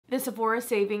The Sephora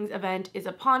savings event is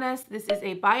upon us. This is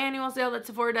a biannual sale that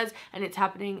Sephora does, and it's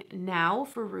happening now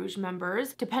for Rouge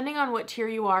members. Depending on what tier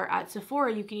you are at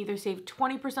Sephora, you can either save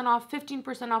 20% off,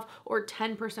 15% off, or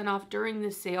 10% off during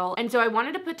this sale. And so I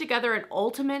wanted to put together an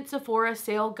ultimate Sephora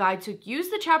sale guide. So use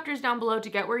the chapters down below to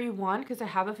get where you want, because I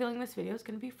have a feeling this video is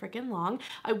going to be freaking long.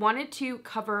 I wanted to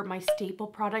cover my staple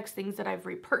products, things that I've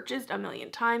repurchased a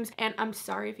million times. And I'm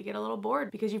sorry if you get a little bored,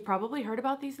 because you've probably heard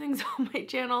about these things on my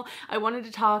channel. I wanted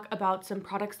to talk about some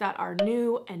products that are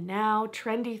new and now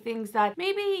trendy, things that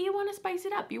maybe you want to spice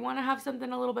it up. You want to have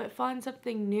something a little bit fun,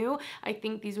 something new. I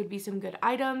think these would be some good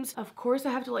items. Of course, I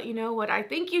have to let you know what I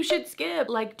think you should skip.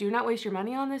 Like, do not waste your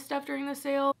money on this stuff during the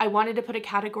sale. I wanted to put a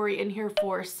category in here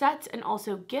for sets and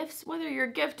also gifts, whether you're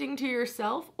gifting to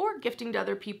yourself or gifting to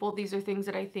other people. These are things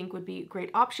that I think would be great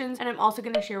options. And I'm also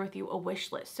going to share with you a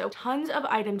wish list. So tons of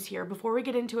items here. Before we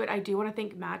get into it, I do want to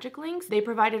thank Magic Links. They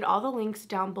provided all the links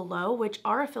down below, which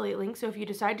are affiliate links. So if you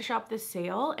decide to shop this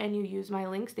sale and you use my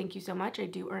links, thank you so much. I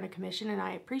do earn a commission and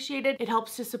I appreciate it. It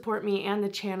helps to support me and the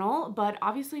channel, but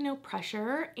obviously no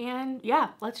pressure. And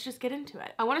yeah, let's just get into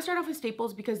it. I want to start off with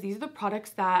staples because these are the products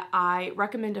that I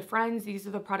recommend to friends. These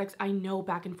are the products I know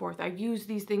back and forth. I've used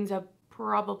these things up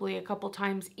probably a couple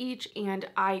times each, and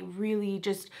I really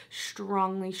just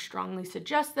strongly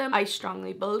suggest them. I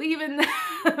strongly believe in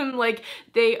them. Like,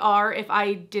 they are, if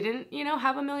I didn't, you know,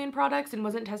 have a million products and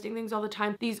wasn't testing things all the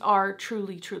time, these are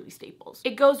truly staples.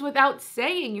 It goes without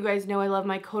saying, you guys know I love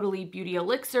my Caudalie Beauty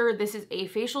Elixir. This is a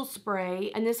facial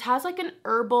spray, and this has like an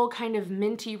herbal kind of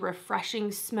minty,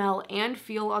 refreshing smell and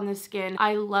feel on the skin.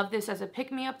 I love this as a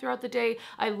pick-me-up throughout the day.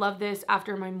 I love this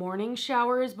after my morning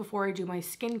showers, before I do my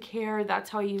skincare.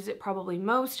 That's how I use it probably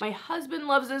most. My husband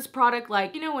loves this product.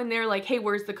 Like, you know, when they're like, hey,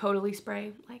 where's the Caudalie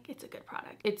spray? Like, it's a good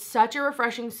product. It's such a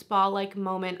refreshing spa-like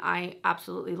moment. I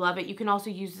absolutely love it. You can also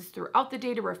use this throughout the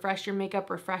day to refresh your makeup,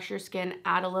 refresh your skin,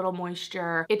 add a little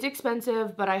moisture. It's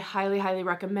expensive, but I highly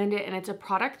recommend it. And it's a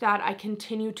product that I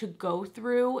continue to go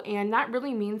through. And that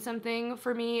really means something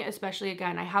for me, especially,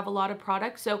 again, I have a lot of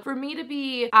products. So for me to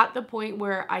be at the point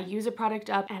where I use a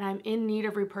product up and I'm in need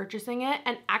of repurchasing it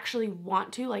and actually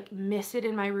want to like miss it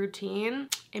in my routine,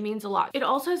 it means a lot. It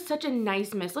also has such a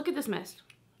nice mist. Look at this mist.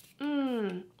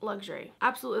 Luxury.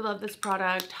 Absolutely love this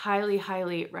product.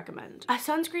 Highly recommend. A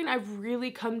sunscreen I've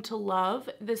really come to love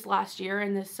this last year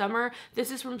and this summer.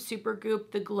 This is from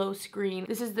Supergoop, the Glow Screen.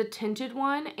 This is the tinted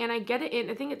one, and I get it in,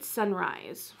 I think it's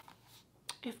Sunrise.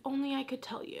 If only I could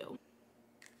tell you.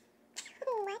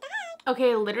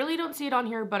 Okay, I literally don't see it on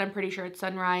here, but I'm pretty sure it's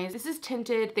Sunrise. This is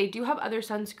tinted. They do have other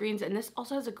sunscreens, and this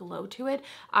also has a glow to it.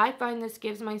 I find this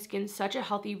gives my skin such a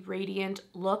healthy, radiant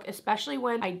look, especially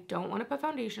when I don't want to put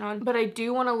foundation on, but I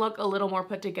do want to look a little more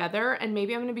put together. And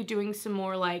maybe I'm going to be doing some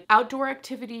more like outdoor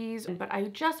activities, but I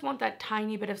just want that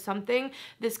tiny bit of something.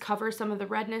 This covers some of the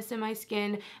redness in my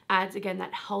skin, adds again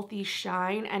that healthy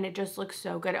shine, and it just looks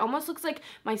so good. It almost looks like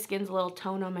my skin's a little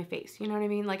tone on my face. You know what I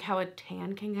mean? Like how a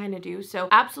tan can kind of do. So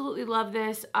absolutely love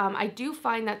this. I do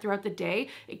find that throughout the day,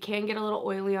 it can get a little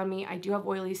oily on me. I do have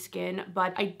oily skin,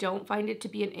 but I don't find it to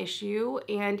be an issue.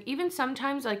 And even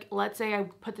sometimes, like, let's say I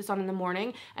put this on in the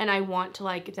morning and I want to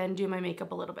like then do my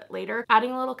makeup a little bit later,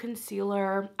 adding a little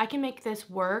concealer, I can make this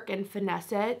work and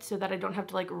finesse it so that I don't have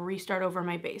to like restart over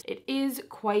my base. It is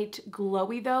quite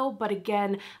glowy though, but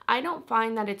again, I don't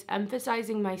find that it's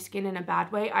emphasizing my skin in a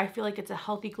bad way. I feel like it's a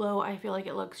healthy glow. I feel like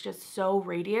it looks just so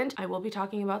radiant. I will be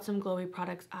talking about some glowy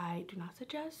products I do not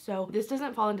suggest. So this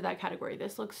doesn't fall into that category.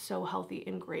 This looks so healthy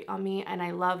and great on me. And I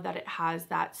love that it has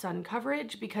that sun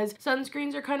coverage, because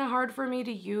sunscreens are kind of hard for me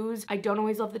to use. I don't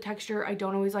always love the texture. I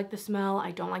don't always like the smell.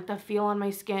 I don't like the feel on my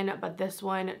skin, but this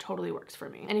one totally works for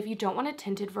me. And if you don't want a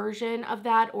tinted version of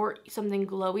that or something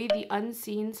glowy, the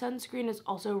Unseen sunscreen is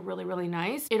also really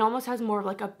nice. It almost has more of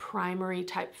like a primary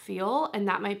type feel, and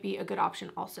that might be a good option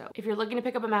also. If you're looking to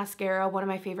pick up a mascara, one of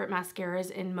my favorite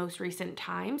mascaras in most recent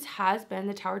times has been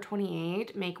the Tower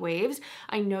 28 Make Waves.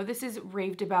 I know this is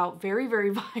raved about, very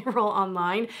viral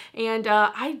online, and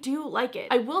I do like it.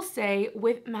 I will say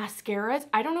with mascaras,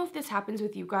 I don't know if this happens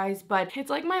with you guys, but it's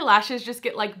like my lashes just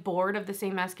get like bored of the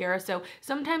same mascara. So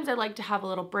sometimes I like to have a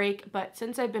little break, but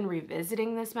since I've been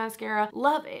revisiting this mascara,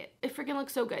 love it. It freaking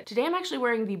looks so good. Today I'm actually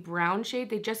wearing the brown shade.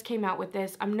 They just came out with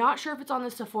this. I'm not sure if it's on the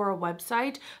Sephora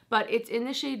website, but it's in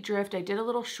the shade Drift. I did a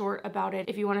little short about it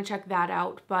if you want to check that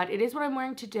out, but it is what I'm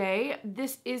wearing today.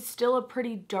 This is is still a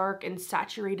pretty dark and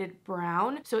saturated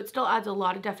brown, so it still adds a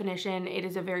lot of definition. It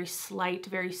is a very slight,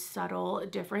 very subtle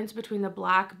difference between the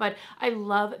black, but I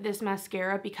love this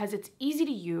mascara because it's easy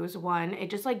to use. One, it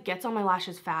just like gets on my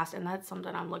lashes fast, and that's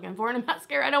something I'm looking for in a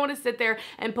mascara. I don't want to sit there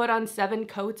and put on 7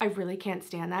 coats. I really can't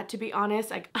stand that, to be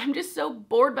honest. Like, I'm just so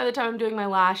bored by the time I'm doing my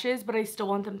lashes, but I still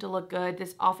want them to look good.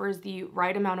 This offers the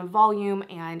right amount of volume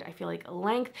and I feel like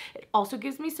length. It also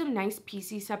gives me some nice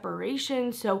piecey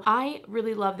separation, so I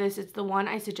really love this. It's the one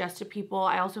I suggest to people.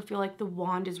 I also feel like the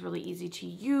wand is really easy to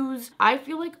use. I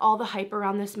feel like all the hype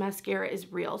around this mascara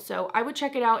is real, so I would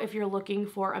check it out if you're looking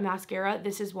for a mascara.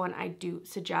 This is one I do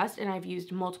suggest, and I've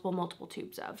used multiple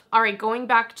tubes of. All right, going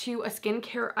back to a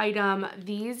skincare item,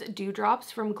 these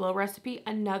dewdrops from Glow Recipe,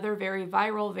 another very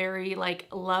viral, very like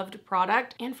loved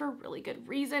product, and for really good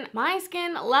reason. My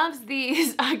skin loves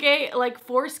these, okay? Like,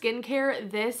 for skincare,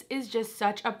 this is just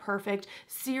such a perfect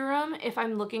serum. If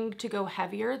I'm looking to go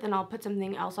heavier, then I'll put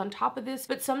something else on top of this,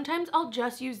 but sometimes I'll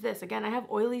just use this. Again, I have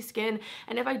oily skin,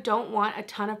 and if I don't want a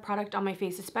ton of product on my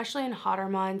face, especially in hotter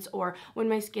months or when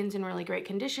my skin's in really great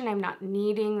condition, I'm not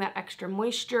needing that extra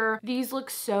moisture, these look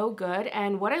so good.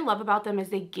 And what I love about them is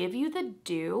they give you the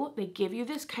dew, they give you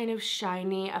this kind of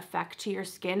shiny effect to your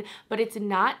skin, but it's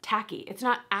not tacky. It's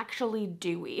not actually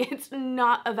dewy. It's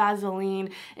not a Vaseline.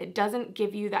 It doesn't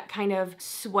give you that kind of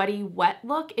sweaty, wet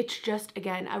look. It's just,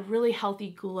 again, a really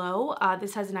healthy glow.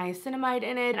 This has niacinamide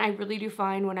in it, and I really do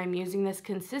find when I'm using this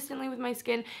consistently with my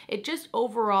skin, it just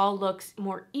overall looks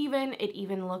more even. It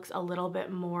even looks a little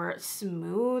bit more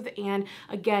smooth, and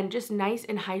again, just nice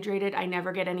and hydrated. I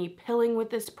never get any pilling with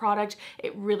this product.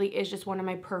 It really is just one of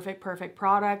my perfect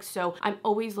products. So I'm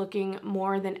always looking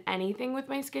more than anything with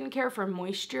my skincare for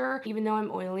moisture. Even though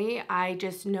I'm oily, I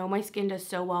just know my skin does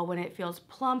so well when it feels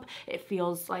plump. It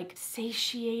feels like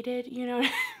satiated, you know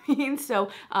what I mean? So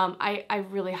I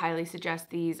really highly suggest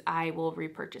these. I will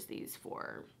repurchase these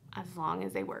for as long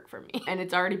as they work for me. And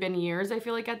it's already been years, I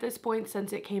feel like, at this point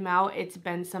since it came out. It's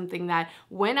been something that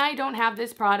when I don't have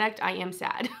this product, I am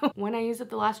sad. When I use up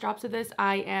the last drops of this,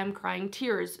 I am crying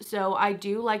tears. So I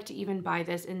do like to even buy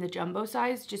this in the jumbo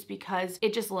size just because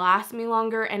it just lasts me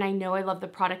longer, and I know I love the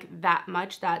product that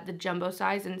much that the jumbo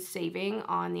size and saving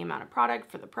on the amount of product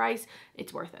for the price,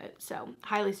 it's worth it. So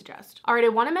highly suggest. All right, I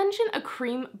want to mention a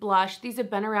cream blush. These have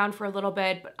been around for a little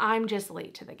bit, but I'm just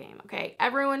late to the game, okay?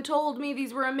 Everyone told me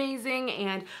these were amazing,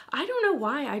 and I don't know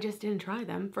why I just didn't try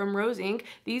them. From Rose Inc.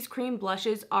 These cream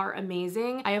blushes are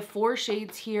amazing. I have 4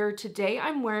 shades here. Today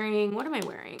I'm wearing, what am I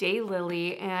wearing?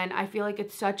 Daylily, and I feel like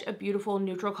it's such a beautiful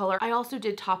neutral color. I also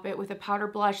did top it with a powder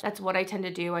blush. That's what I tend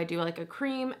to do. I do like a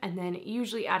cream and then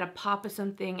usually add a pop of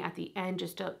something at the end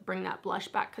just to bring that blush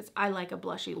back because I like a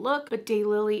blushy look. But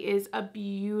Daylily is a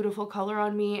beautiful color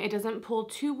on me. It doesn't pull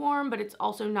too warm, but it's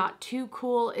also not too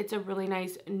cool. It's a really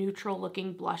nice neutral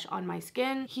looking blush on my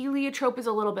skin. Heliotrope is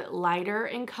a little bit lighter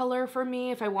in color for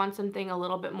me if I want something a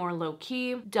little bit more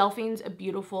low-key. Delphine's a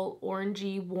beautiful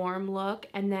orangey warm look,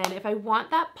 and then if I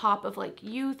want that pop of like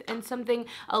youth and something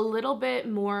a little bit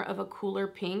more of a cooler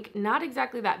pink, not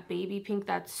exactly that baby pink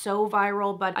that's so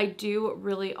viral, but I do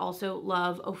really also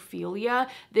love Ophelia.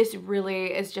 This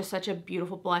really is just such a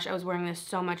beautiful blush. I was wearing this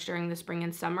so much during the spring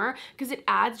and summer because it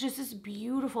adds just this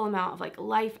beautiful amount of like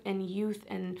life and youth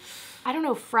and, I don't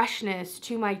know, freshness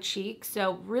to my cheeks.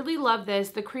 So really love this.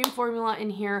 The cream formula in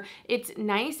here, it's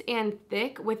nice and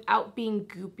thick without being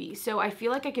goopy. So I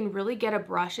feel like I can really get a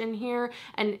brush in here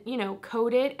and, you know,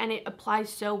 coat it, and it applies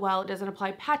so well. It doesn't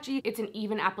apply patchy. It's an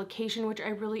even application, which I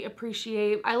really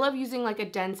appreciate. I love using like a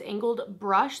dense angled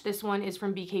brush. This one is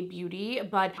from BK Beauty,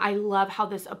 but I love how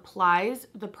this applies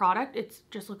the product. It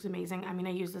just looks amazing. I mean,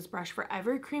 I use this brush for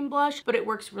every cream blush, but it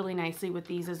works really nicely with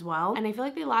these as well. And I feel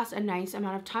like they last a nice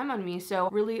amount of time on me. So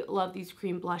really love these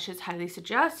cream blushes. Highly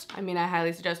suggest. I mean, I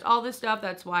highly suggest all this stuff.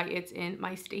 That's why it's in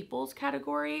my staples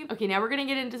category. Okay, now we're gonna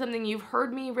get into something you've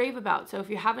heard me rave about. So if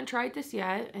you haven't tried this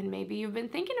yet, and maybe you've been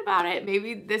thinking about it,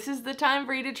 maybe this is the time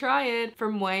for you to try it.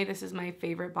 From Way, this is my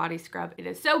favorite body scrub. It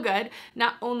is so good.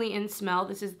 Not only in smell,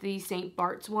 this is the St.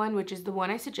 Bart's one, which is the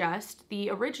one I suggest. The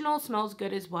original smells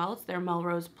good as well. It's their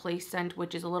Melrose Place scent,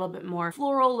 which is a little bit more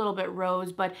floral, a little bit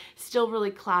rose, but still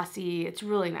really classy. It's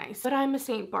really nice. But I'm a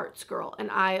St. Bart's girl, and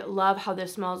I love how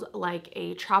this smells like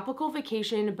a tropical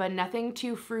vacation, but nothing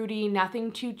too fruity,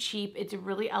 nothing too cheap. It's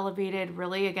really elevated,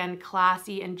 really, again,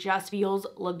 classy, and just feels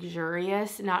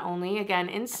luxurious, not only, again,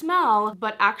 in smell,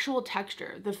 but actual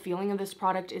texture. The feeling of this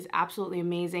product is absolutely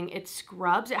amazing. It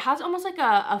scrubs. It has almost like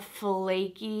a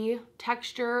flaky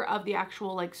texture of the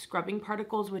actual like scrubbing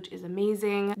particles, which is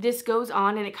amazing. This goes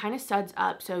on and it kind of suds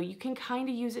up, so you can kind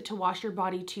of use it to wash your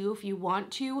body too if you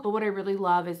want to. But what I really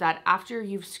love is that after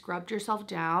you've scrubbed yourself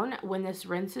down, when this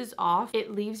rinses off,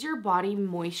 it leaves your body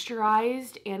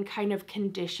moisturized and kind of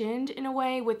conditioned in a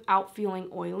way without feeling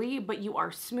oily, but you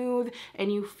are smooth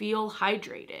and you feel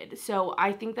hydrated. So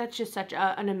I think that's just such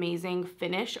an amazing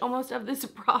finish almost of this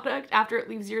product after it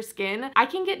leaves your skin. I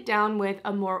can get down with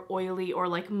a more oily or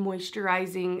like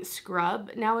moisturizing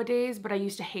scrub nowadays, but I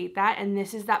used to hate that, and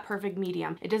this is that perfect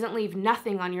medium. It doesn't leave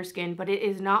nothing on your skin, but it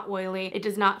is not oily. It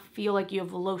does not feel like you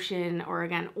have lotion or,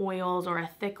 again, oils or a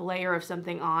thick layer of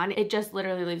something on. It just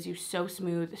literally leaves you so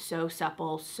smooth, so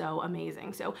supple, so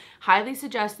amazing. So highly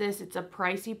suggest this. It's a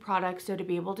pricey product, so to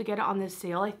be able to get it on this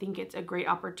sale, I think it's a great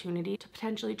opportunity to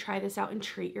potentially try this out and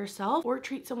treat yourself or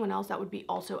treat someone else. That would be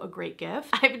also a great gift.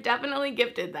 I've definitely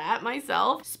gifted that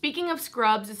myself. Speaking of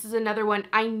scrubs, this is another one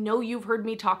I know you've heard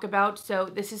me talk about. So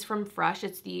this is from Fresh.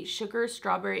 It's the Sugar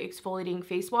Strawberry Exfoliating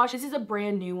Face Wash. This is a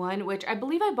brand new one, which I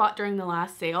believe I bought during the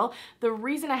last sale. The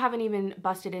reason I haven't even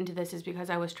busted into this is because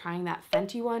I was trying that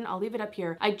Fenty one. I'll leave it up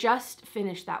here. I just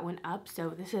finished that one up, so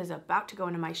this is about to go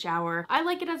into my shower. I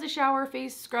like it as a shower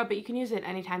face scrub, but you can use it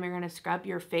anytime you're gonna scrub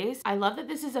your face. I love that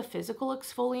this is a physical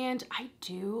exfoliant. I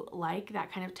do like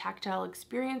that kind of tactile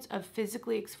experience of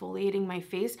physically exfoliating my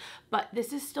face, but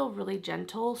this is still really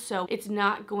gentle, so it's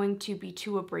not going to be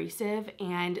too abrasive,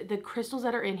 and the crystals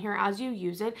that are in here, as you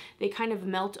use it, they kind of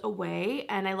melt away,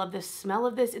 and I love the smell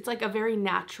of this. It's like a very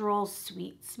natural,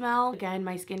 sweet smell. Again,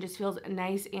 my skin just feels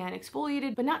nice and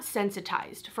exfoliated, but not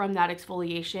sensitized from that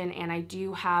exfoliation, and I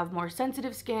do have more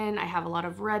sensitive skin. I have a lot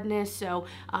of redness, so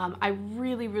I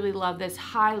really, really love this.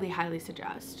 Highly, highly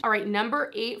suggest. All right,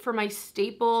 number 8 for my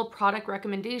staple product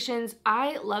recommendations.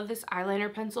 I love this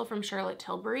eyeliner pencil from Charlotte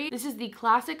Tilbury. This is the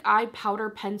Classic Eye Powder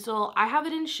Pencil. I have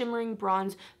it in shimmering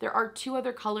bronze. There are 2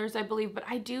 other colors, I believe, but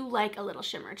I do like a little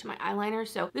shimmer to my eyeliner,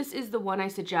 so this is the one I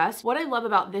suggest. What I love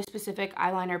about this specific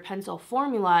eyeliner pencil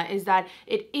formula is that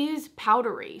it is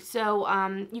powdery, so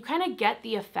you kind of get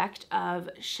the effect of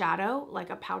shadow, like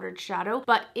a powdered shadow,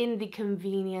 but in the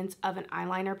convenience of an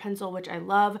eyeliner pencil, which I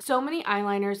love. So many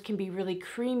eyeliners can be really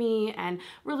creamy and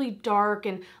really dark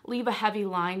and leave a heavy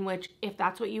line, which if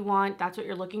that's what you want, that's what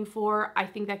you're looking for, I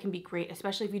think that can be great,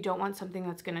 especially if you don't want something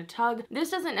that's gonna tug.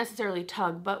 This doesn't necessarily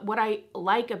tug, but what I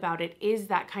like about it is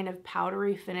that kind of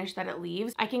powdery finish that it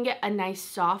leaves. I can get a nice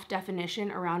soft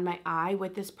definition around my eye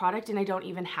with this product, and I don't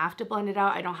even have to blend it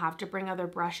out. I don't have to bring other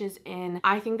brushes in.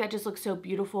 I think that just looks so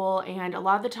beautiful, and a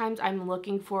lot of the times I'm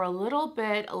looking for a little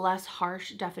bit less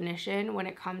harsh definition when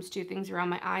it comes to things around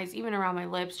my eyes, even around my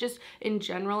lips. Just in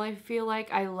general, I feel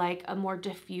like I like a more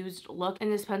diffused look,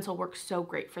 and this pencil works so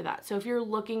great for that. So if you're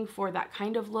looking for that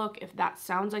kind of look, if that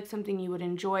sounds like something you would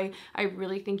enjoy, I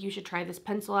really think you should try this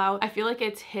pencil out. I feel like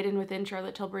it's hidden within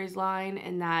Charlotte Tilbury's line,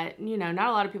 and that, you know, not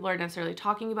a lot of people are necessarily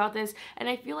talking about this, and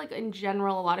I feel like in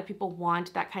general a lot of people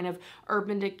want that kind of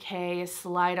Urban Decay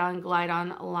slide on glide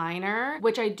on liner,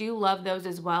 which I do love those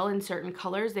as well in certain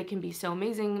colors. They can be so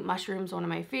amazing. Mushroom's one of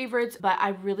my favorites, but I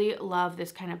really love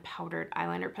this kind of powdered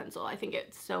eyeliner pencil. I think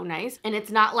it's so nice, and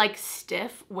it's not like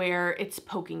stiff where it's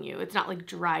poking you. It's not like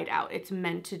dried out. It's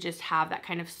meant to just have that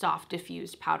kind of soft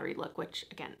diffused powdery look, which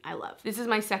again, I love. This is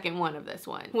my second one of this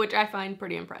one, which I find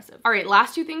pretty impressive. All right,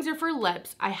 last 2 things are for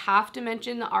lips. I have to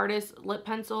mention the Artist lip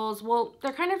pencils. Well,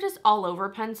 they're kind of just all over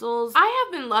pencils. I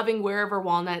have been loving Wherever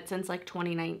Walnut since like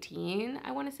 2019,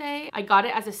 I want to say. I got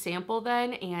it as a sample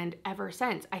then, and ever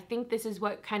since. I think this is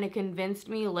what kind of convinced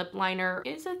me lip liner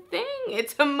is a thing.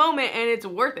 It's a moment and it's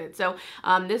worth it. So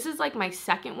this is like my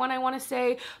second one, I want to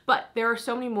say, but there are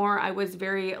so many more. I was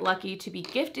very lucky to be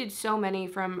gifted so many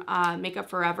from Makeup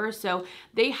Forever. So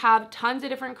they have tons of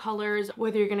different colors,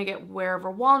 whether you're gonna get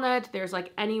Wherever Walnut, there's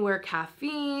like Anywhere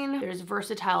Caffeine, there's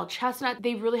Versatile Chestnut.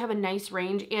 They really have a nice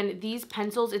range, and these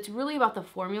pencils, it's really about the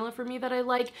formula for me that I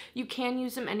like. You can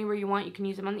use them anywhere you want. You can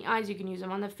use them on the eyes, you can use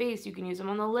them on the face, you can use them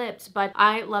on the lips, but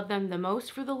I love them the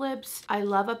most for the lips. I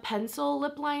love a pencil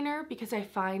lip liner because I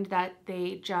find that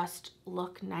they just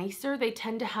look nicer. They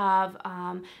tend to have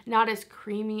not as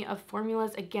creamy of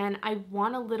formulas. Again, I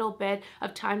want a little bit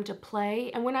of time to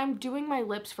play. And when I'm doing my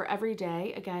lips for every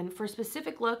day, again, for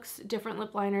specific looks, different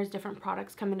lip liners, different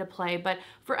products come into play. But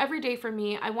for every day for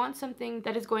me, I want something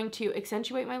that is going to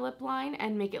accentuate my lip line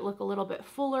and make it look a little bit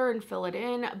fuller and fill it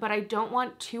in. But I don't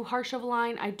want too harsh of a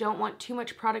line. I don't want too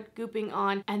much product gooping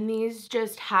on. And these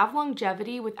just have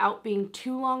longevity without being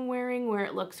too long wearing where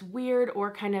it looks weird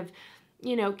or kind of,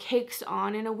 you know, cakes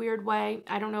on in a weird way.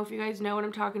 I don't know if you guys know what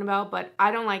I'm talking about, but I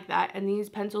don't like that. And these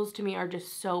pencils to me are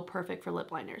just so perfect for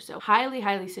lip liners. So highly,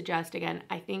 highly suggest. Again,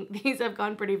 I think these have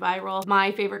gone pretty viral.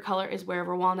 My favorite color is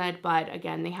Wherever Walnut, but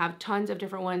again, they have tons of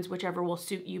different ones, whichever will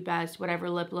suit you best, whatever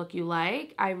lip look you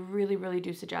like. I really, really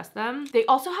do suggest them. They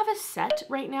also have a set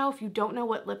right now. If you don't know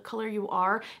what lip color you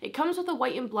are, it comes with a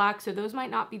white and black, so those might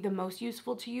not be the most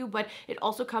useful to you, but it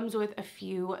also comes with a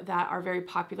few that are very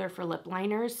popular for lip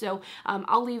liners. So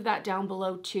I'll leave that down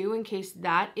below too in case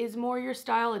that is more your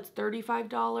style. It's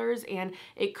 $35 and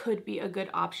it could be a good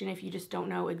option if you just don't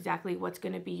know exactly what's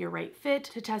going to be your right fit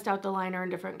to test out the liner in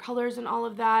different colors and all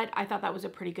of that. I thought that was a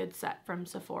pretty good set from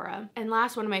Sephora. And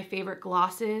last, one of my favorite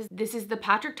glosses. This is the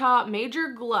Patrick Ta Major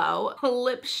Glow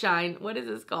Lip Shine. What is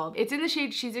this called? It's in the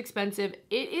shade She's Expensive.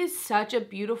 It is such a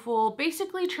beautiful,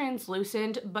 basically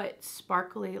translucent but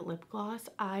sparkly lip gloss.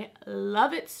 I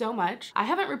love it so much. I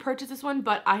haven't repurchased this one,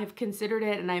 but I have considered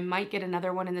it and I might get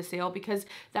another one in the sale because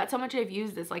that's how much I've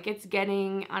used this. Like, it's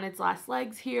getting on its last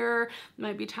legs here.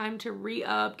 Might be time to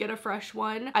re-up, get a fresh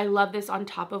one. I love this on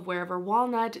top of Wherever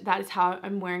Walnut. That is how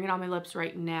I'm wearing it on my lips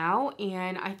right now,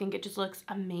 and I think it just looks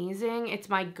amazing. It's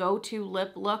my go-to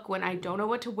lip look when I don't know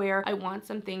what to wear. I want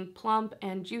something plump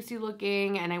and juicy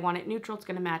looking and I want it neutral. It's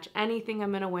gonna match anything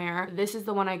I'm gonna wear. This is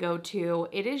the one I go to.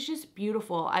 It is just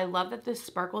beautiful. I love that the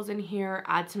sparkles in here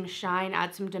add some shine,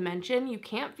 add some dimension. You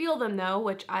can't feel them though,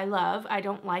 which I love. I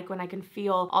don't like when I can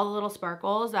feel all the little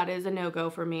sparkles. That is a no-go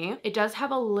for me. It does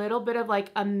have a little bit of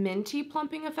like a minty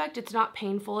plumping effect. It's not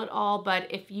painful at all, but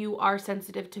if you are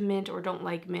sensitive to mint or don't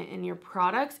like mint in your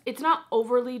products, it's not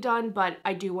overly done, but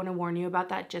I do want to warn you about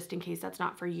that just in case that's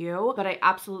not for you. But I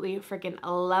absolutely freaking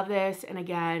love this. And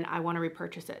again, I want to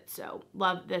repurchase it. So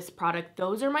love this product.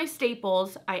 Those are my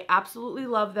staples. I absolutely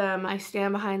love them. I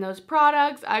stand behind those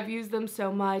products. I've used them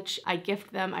so much. I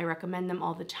gift them. I recommend them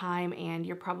all the time. And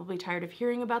you're probably tired of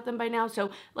hearing about them by now.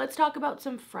 So let's talk about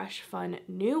some fresh, fun,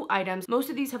 new items. Most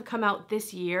of these have come out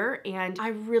this year and I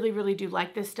really, really do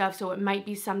like this stuff. So it might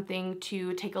be something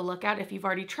to take a look at if you've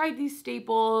already tried these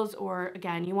staples, or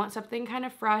again, you want something kind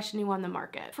of fresh, new on the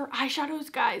market. For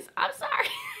eyeshadows, guys, I'm sorry.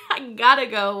 I gotta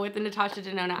go with the Natasha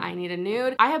Denona I Need a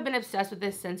Nude. I have been obsessed with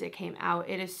this since it came out.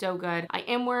 It is so good. I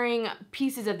am wearing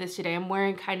pieces of this today. I'm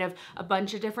wearing kind of a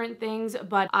bunch of different things,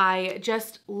 but I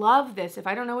just love this. If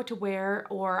I don't know what to wear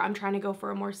or I'm trying to go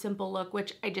for a more simple look,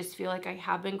 which I just feel like I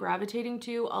have been gravitating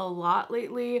to a lot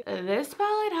lately, this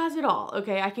palette has it all.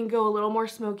 Okay, I can go a little more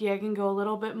smoky. I can go a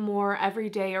little bit more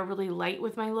everyday or really light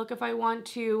with my look if I want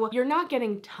to. You're not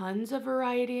getting tons of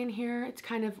variety in here. It's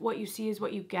kind of what you see is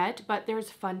what you get, but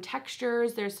there's fun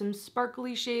textures. There's some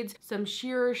sparkly shades, some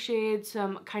sheer shades,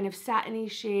 some kind of satiny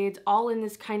shades, all in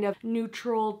this kind of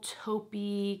neutral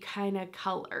taupey kind of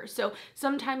color. So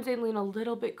sometimes they lean a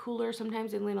little bit cooler,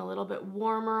 sometimes they lean a little bit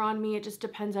warmer on me. It just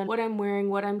depends on what I'm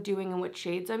wearing, what I'm doing, and what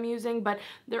shades I'm using, but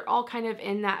they're all kind of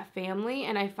in that family,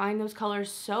 and I find those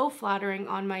colors so flattering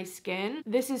on my skin.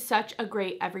 This is such a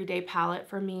great everyday palette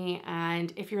for me,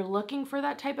 and if you're looking for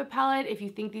that type of palette, if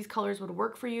you think these colors would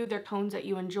work for you, they're tones that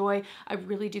you enjoy, I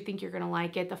really do think you're gonna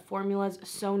like it. The formula's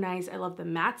so nice. I love the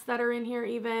mattes that are in here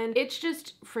even. It's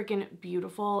just freaking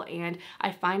beautiful, and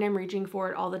I find I'm reaching for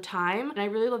it all the time. And I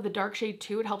really love the dark shade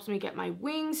too. It helps me get my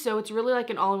wings, so it's really like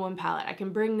an all-in-one palette. I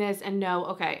can bring this and know,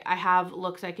 okay, I have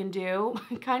looks I can do,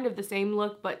 kind of the same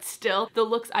look, but still the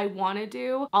looks I wanna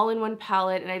do, all in one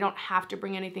palette, and I don't have to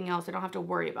bring anything else. I don't have to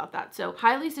worry about that. So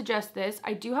highly suggest this.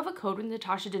 I do have a code with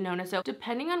Natasha Denona, so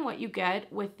depending on what you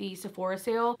get with the Sephora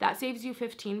sale, that saves you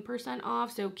 15%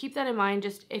 off. So keep that in mind.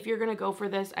 Just if you're gonna go for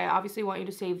this, I obviously want you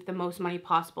to save the most money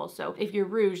possible. So if you're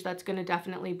rouge, that's gonna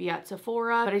definitely be at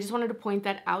Sephora, but I just wanted to point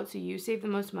that out so you save the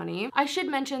most money. I should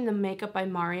mention the Makeup by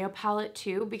Mario palette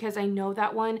too, because I know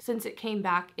that one, since it came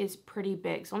back, is pretty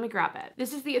big. So let me grab it.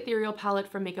 This is the Ethereal palette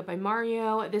from Makeup by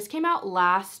Mario. This came out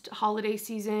last holiday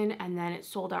season and then it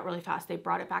sold out really fast. They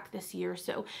brought it back this year,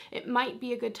 so it might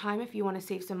be a good time if you want to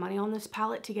save some money on this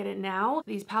palette to get it now.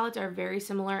 These palettes are very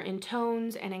similar in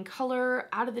tones and in color.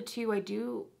 Out of the two, I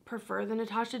do prefer the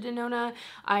Natasha Denona.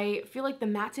 I feel like the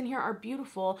mattes in here are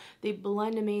beautiful. They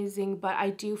blend amazing, but I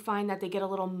do find that they get a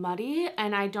little muddy,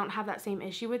 and I don't have that same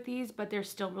issue with these, but they're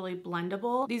still really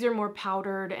blendable. These are more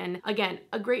powdered, and again,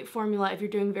 a great formula if you're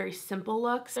doing very simple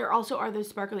looks. There also are those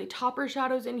sparkly topper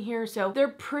shadows in here, so they're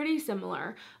pretty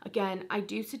similar. Again, I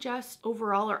do suggest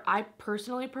overall, or I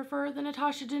personally prefer the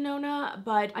Natasha Denona,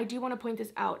 but I do want to point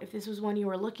this out. If this was one you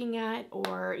were looking at,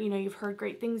 or you know, you've heard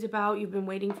great things about, you've been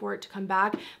waiting for it to come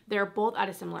back, they're both at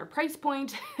a similar price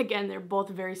point. Again, they're both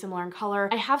very similar in color.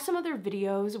 I have some other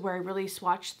videos where I really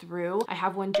swatch through. I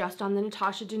have one just on the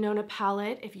Natasha Denona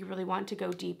palette if you really want to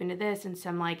go deep into this and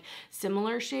some like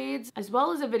similar shades, as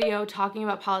well as a video talking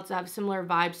about palettes that have similar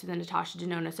vibes to the Natasha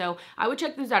Denona. So I would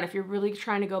check those out if you're really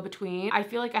trying to go between. I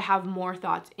feel like I have more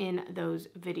thoughts in those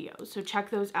videos, so check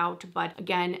those out. But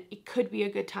again, it could be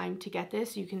a good time to get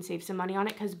this so you can save some money on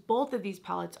it, because both of these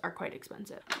palettes are quite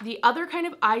expensive. The other kind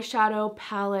of eyeshadow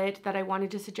palette that I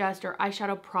wanted to suggest, or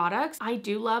eyeshadow products, I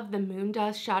do love the Moon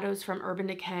Dust shadows from Urban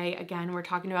Decay. Again, we're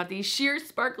talking about these sheer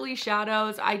sparkly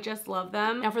shadows. I just love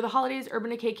them. Now for the holidays,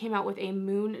 Urban Decay came out with a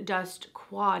Moon Dust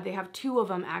quad. They have two of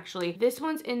them actually. This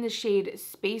one's in the shade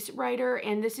Space Rider,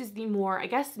 and this is the more, I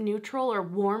guess, neutral or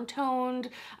warm toned.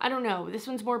 I don't know. This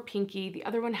one's more pinky. The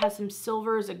other one has some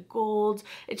silvers, a gold.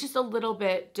 It's just a little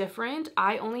bit different.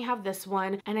 I only have this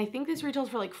one, and I think this retails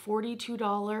for like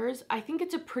 $42. I think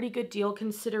it's a pretty good deal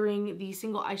considering the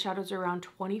single eyeshadows are around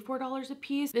 $24 a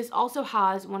piece. This also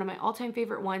has one of my all-time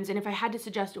favorite ones, and if I had to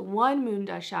suggest one Moon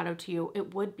Dust shadow to you,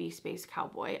 it would be Space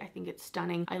Cowboy. I think it's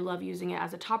stunning. I love using it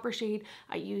as a topper shade.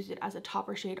 I used it as a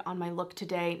topper shade on my look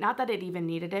today. Not that it even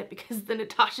needed it, because the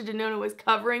Natasha Denona was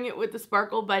covering it with the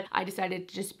sparkle, but I decided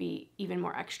to just be even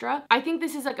more extra. I think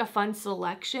this is like a fun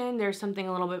selection. There's something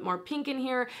a little bit more pink in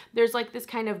here. There's like this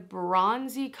kind of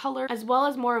bronzy color, as well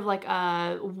as more of like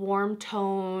a warm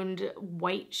toned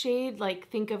white shade. Like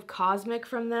think of Cosmic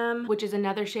from them, which is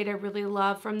another shade I really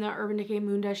love from the Urban Decay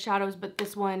Moon Dust shadows, but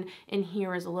this one in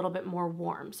here is a little bit more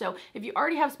warm. So if you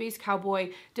already have Space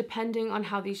Cowboy, depending on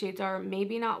how these shades are,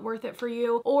 maybe not worth it for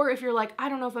you. Or if you're like, I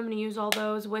don't know if I'm gonna use all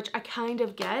those, which I kind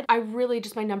of get, I really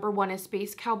just, my number one is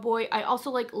Space Cowboy. I also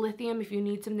like Lithium if you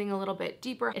need something a little bit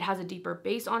deeper. It has a deeper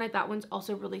base on it. That one's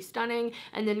also really stunning.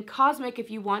 And then Cosmic,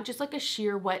 if you want just like a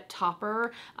sheer wet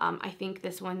topper, I think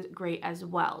this one's great as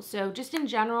well. So just in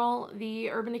general, the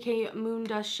Urban Decay Moon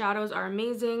Dust shadows are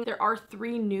amazing. There are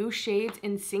 3 new shades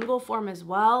in single form as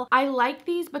well. I like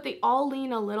these, but they all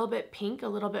lean a little bit pink, a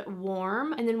little bit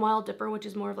warm. And then Wild Dipper, which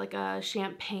is more of like a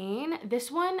champagne.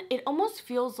 This one, it almost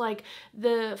feels like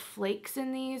the flakes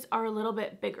in these are a little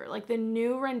bit bigger. Like the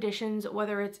new renditions,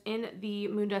 whether it's in the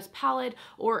Moon Dust palette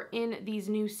or in these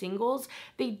new singles,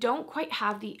 they don't quite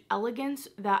have the elegance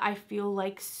that I feel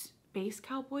like Space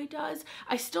Cowboy does.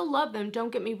 I still love them,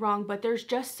 don't get me wrong, but there's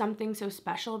just something so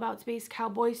special about Space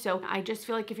Cowboy. So I just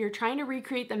feel like if you're trying to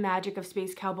recreate the magic of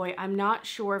Space Cowboy, I'm not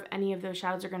sure if any of those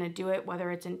shadows are going to do it, whether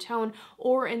it's in tone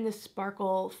or in the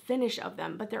sparkle finish of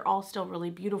them, but they're all still really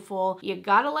beautiful. You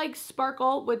gotta like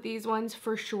sparkle with these ones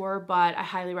for sure, but I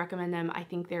highly recommend them. I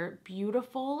think they're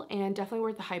beautiful and definitely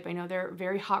worth the hype. I know they're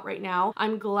very hot right now.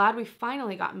 I'm glad we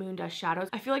finally got Moon Dust shadows.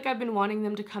 I feel like I've been wanting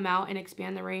them to come out and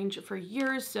expand the range for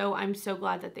years, so I'm so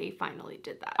glad that they finally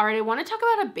did that. All right, I want to talk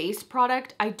about a base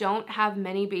product. I don't have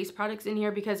many base products in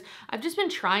here because I've just been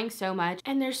trying so much,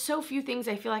 and there's so few things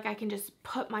I feel like I can just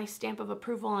put my stamp of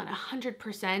approval on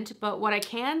 100%. But what I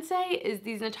can say is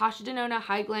these Natasha Denona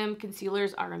High Glam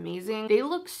concealers are amazing. They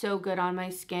look so good on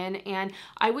my skin, and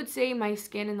I would say my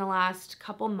skin in the last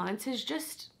couple months has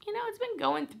just, you know, it's been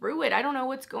going through it. I don't know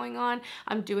what's going on.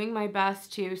 I'm doing my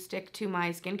best to stick to my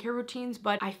skincare routines,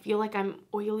 but I feel like I'm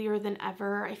oilier than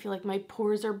ever. I feel like my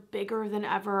pores are bigger than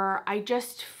ever. I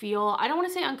just feel, I don't want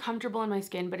to say uncomfortable in my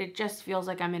skin, but it just feels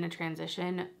like I'm in a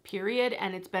transition period,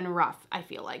 and it's been rough, I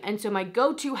feel like. And so my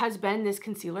go-to has been this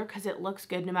concealer because it looks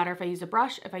good no matter if I use a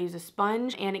brush, if I use a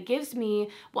sponge, and it gives me,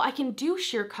 well, I can do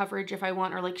sheer coverage if I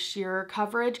want, or like sheer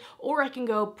coverage, or I can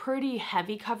go pretty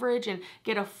heavy coverage and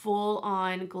get a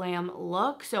full-on glam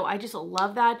look. So I just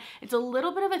love that. It's a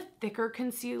little bit of a thicker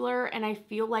concealer, and I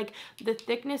feel like the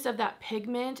thickness of that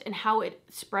pigment and how it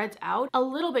spreads out a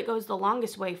little bit goes the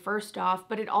longest way, first off,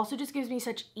 but it also just gives me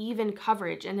such even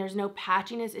coverage, and there's no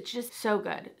patchiness. It's just so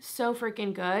good. So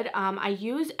freaking good. I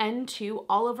use N2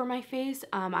 all over my face.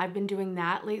 I've been doing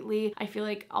that lately. I feel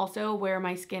like also where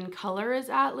my skin color is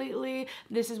at lately,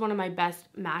 this is one of my best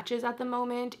matches at the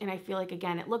moment, and I feel like,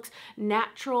 again, it looks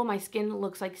natural. My skin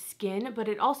looks like skin, but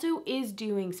it also is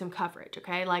doing some coverage,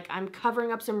 okay? Like I'm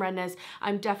covering up some redness.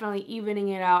 I'm definitely evening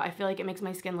it out. I feel like it makes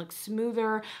my skin look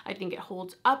smoother. I think it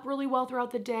holds up really well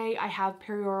throughout the day. I have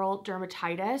perioral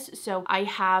dermatitis, so I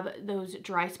have those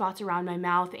dry spots around my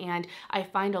mouth, and I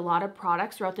find a lot of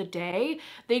products throughout the day,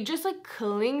 they just like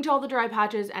cling to all the dry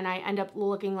patches, and I end up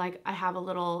looking like I have a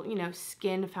little, you know,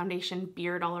 skin foundation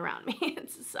beard all around me.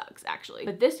 It sucks actually.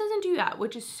 But this doesn't do that,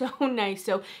 which is so nice.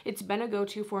 So it's been a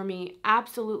go-to for me.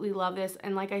 Absolutely love this.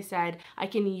 And like I said, I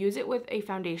can use it with a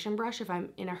foundation brush if I'm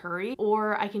in a hurry,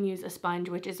 or I can use a sponge,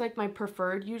 which is like my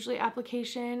preferred usually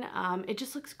application. It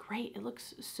just looks great. It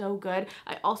looks so good.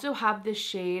 I also have this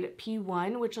shade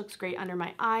P1, which looks great under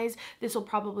my eyes. This will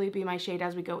probably be my shade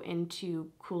as we go into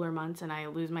cooler months and I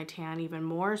lose my tan even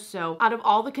more. So out of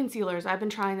all the concealers, I've been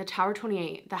trying the Tower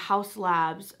 28, the House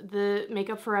Labs, the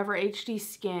Makeup Forever HD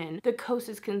Skin, the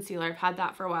Kosas concealer. I've had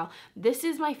that for a while. This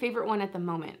is my favorite one at the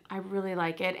moment. I really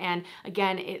like it. And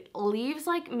again, it leaves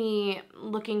like me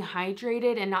looking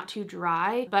hydrated and not too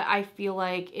dry, but I feel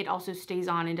like it also stays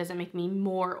on and doesn't make me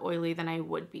more oily than I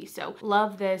would be. So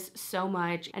love this so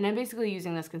much. And I'm basically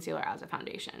using this concealer as a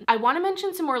foundation. I want to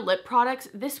mention some more lip products.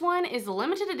 This one is a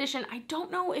limited edition. I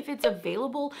don't know if it's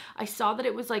available. I saw that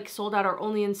it was like sold out or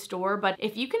only in store, but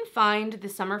if you can find the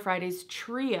Summer Fridays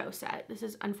Trio set, this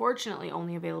is unfortunately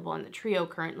only available in the Trio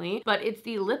currently, but it's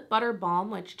the Lip Butter Balm,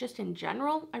 which just in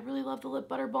general, I really love the lip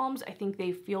butter balms. I think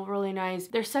they feel really nice.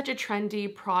 They're such a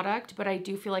trendy product, but I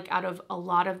do feel like out of a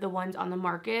lot of the ones on the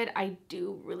market, I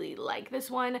do really like this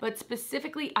one, but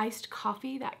specifically iced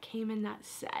coffee that came in that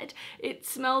set. It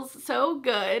smells so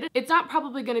good. It's not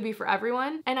probably going to be for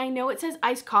everyone, and I know it says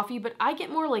iced coffee, but I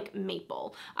get more like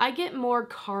maple. I get more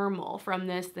caramel from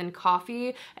this than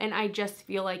coffee, and I just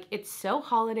feel like it's so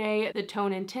holiday. The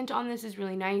tone and tint on this is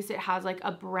really nice. It has like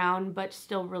a brown but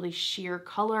still really sheer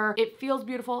color. It feels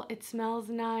beautiful. It smells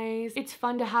nice. It's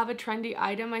fun to have a trendy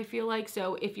item, I feel like.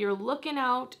 So if you're looking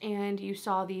out and you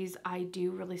saw these, I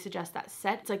do really suggest that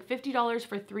set. It's like $50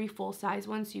 for 3 full-size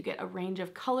ones, so you get a range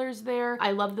of colors there.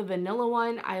 I love the vanilla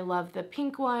one. I love the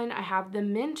pink one. I have the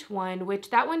mint one, which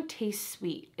that one tastes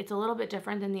sweet. It's a little bit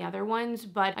different than the other ones,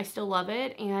 but I still love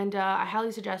it. And I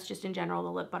highly suggest just in general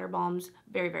the lip butter balms.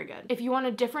 Very, very good. If you want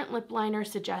a different lip liner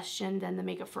suggestion than the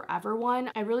Makeup Forever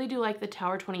one, I really do like the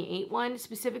Tower 28 one.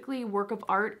 Specifically, Work of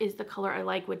Art is the color I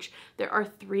like, which there are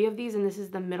 3 of these and this is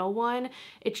the middle one.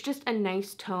 It's just a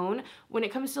nice tone. When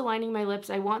it comes to lining my lips,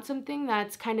 I want something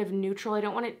that's kind of neutral. I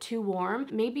don't want it too warm,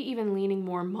 maybe even leaning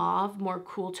more mauve, more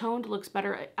cool toned, looks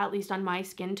better at least on my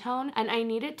skin tone. And I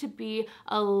need it to be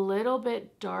a little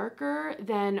bit darker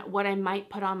than what I might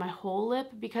put on my whole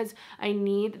lip because I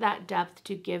need that depth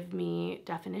to give me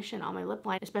definition on my lip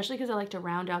line, especially because I like to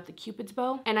round out the Cupid's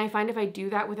bow. And I find if I do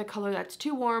that with a color that's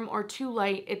too warm or too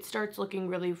light, it starts looking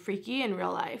really freaky in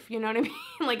real life. You know what I mean?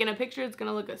 Like in a picture, it's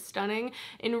gonna look stunning.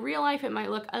 In real life, it might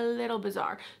look a little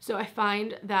bizarre. So I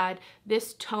find that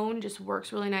this tone just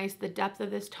works really nice. The depth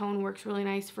of this tone works really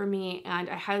nice for me, and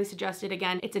I highly suggest it.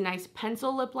 Again, it's a nice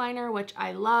pencil lip liner, which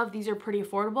I love. These are pretty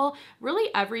affordable. Really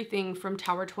everything from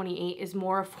Tower 28 is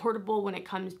more affordable when it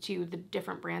comes to the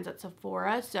different brands at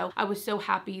Sephora. So I was so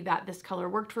happy that this color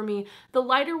worked for me. The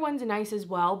lighter one's nice as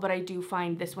well, but I do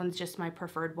find this one's just my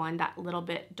preferred one. That little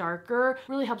bit darker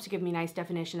really helps to give me nice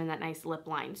definition and that nice lip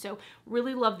line. So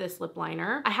really love this lip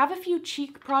liner. I have a few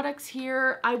cheek products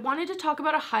here. I wanted to talk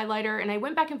about a highlighter and I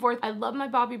went back and forth. I love my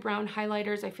Bobbi Brown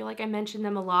highlighters. I feel like I mentioned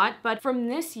them a lot, but from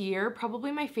this year,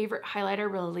 probably my favorite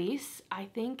highlighter release, I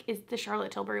think, is the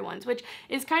Charlotte Tilbury ones, which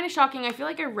is kind of shocking. I feel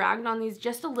like I ragged on these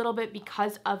just a little bit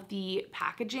because of the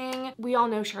packaging. We all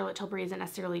know Charlotte Tilbury isn't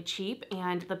necessarily cheap,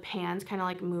 and the pans kind of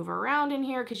like move around in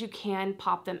here because you can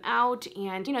pop them out,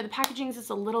 and you know, the packaging is just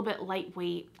a little bit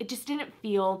lightweight. It just didn't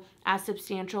feel as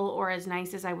substantial or as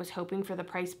nice as I was hoping for the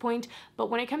price point.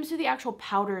 But when it comes to the actual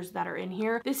powders that are in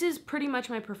here, this is pretty much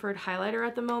my preferred highlighter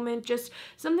at the moment. Just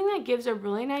something that gives a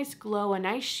really nice glow, a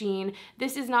nice sheen.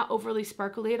 This is not overly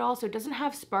sparkly at all, so it doesn't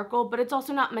have sparkle, but it's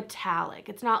also not metallic.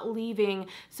 It's not leaving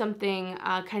something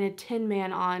kind of Tin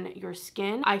Man on your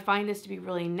skin. I find this to be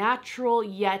really natural,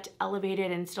 yet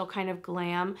elevated and still kind of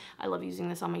glam. I love using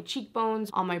this on my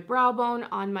cheekbones, on my brow bone,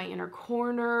 on my inner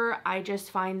corner. I just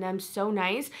find them so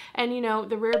nice. And you know,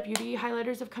 the Rare Beauty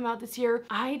highlighters have come out this year.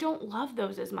 I don't love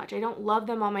those as much. I don't love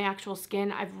them on my actual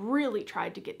skin. I've really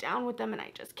tried to get down with them and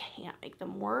I just can't make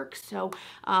them work. So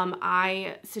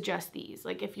I suggest these.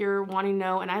 Like if you're wanting to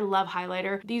know, and I love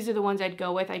highlighter, these are the ones I'd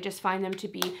go with. I just find them to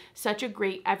be such a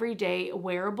great everyday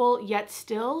wearable, yet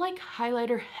still like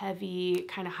highlighter heavy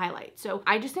kind of highlighter. highlight. So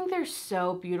I just think they're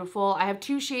so beautiful. I have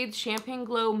two shades, Champagne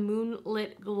Glow,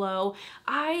 Moonlit Glow.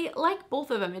 I like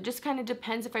both of them. It just kind of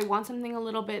depends. If I want something a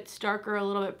little bit starker, a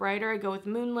little bit brighter, I go with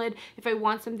Moonlit. If I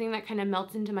want something that kind of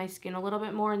melts into my skin a little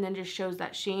bit more and then just shows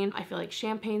that sheen, I feel like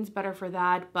Champagne's better for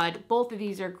that. But both of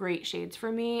these are great shades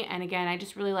for me. And again, I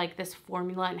just really like this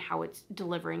formula and how it's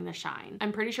delivering the shine.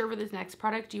 I'm pretty sure for this next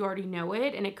product, you already know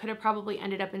it, and it could have probably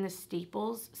ended up in the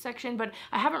staples section, but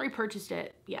I haven't repurchased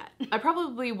it yet. I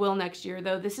probably will next year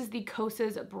though. This is the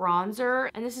Kosas bronzer,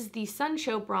 and this is the Sun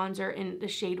Show bronzer in the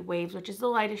shade Waves, which is the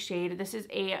lightest shade. This is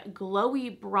a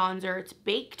glowy bronzer. It's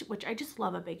baked, which I just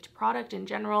love a baked product in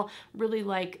general. Really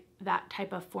like that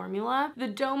type of formula. The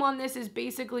dome on this is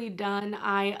basically done.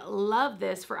 I love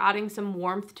this for adding some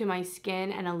warmth to my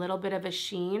skin and a little bit of a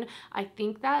sheen. I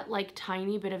think that like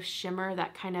tiny bit of shimmer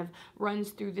that kind of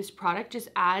runs through this product just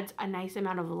adds a nice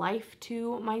amount of life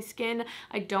to my skin.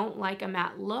 I don't like a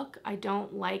matte look. I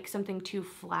don't like something too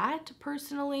flat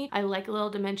personally. I like a little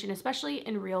dimension, especially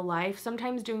in real life.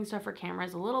 Sometimes doing stuff for camera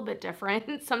is a little bit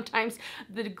different. Sometimes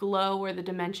the glow or the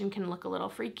dimension can look a little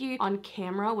freaky on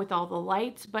camera with all the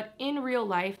lights, but in real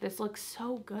life, this looks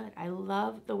so good. I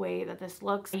love the way that this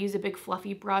looks. I use a big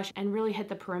fluffy brush and really hit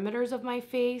the perimeters of my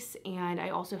face, and I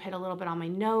also hit a little bit on my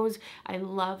nose. I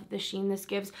love the sheen this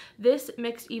gives. This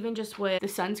mixed even just with the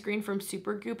sunscreen from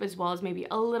Supergoop, as well as maybe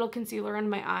a little concealer on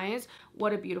my eyes.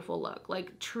 What a beautiful look.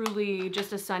 Like truly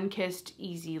just a sun-kissed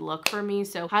easy look for me.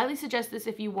 So highly suggest this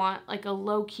if you want like a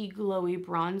low-key glowy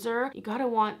bronzer. You gotta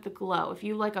want the glow. If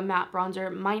you like a matte bronzer,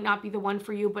 it might not be the one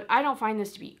for you, but I don't find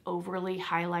this to be overly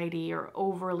highlighty or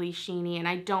overly sheeny, and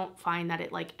I don't find that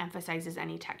it like emphasizes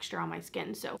any texture on my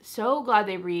skin. So glad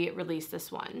they re-released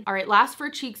this one. All right, last for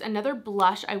cheeks, another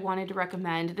blush I wanted to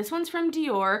recommend. This one's from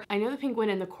Dior. I know the pink one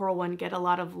and the coral one get a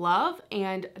lot of love,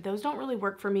 and those don't really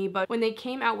work for me, but when they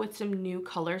came out with some new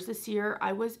colors this year,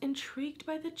 I was intrigued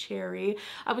by the cherry.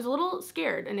 I was a little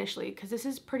scared initially because this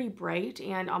is pretty bright,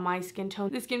 and on my skin tone,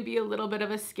 this can be a little bit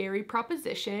of a scary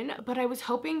proposition, but I was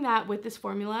hoping that with this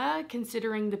formula,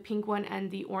 considering the pink one and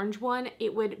the orange one,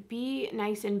 it would be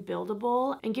nice and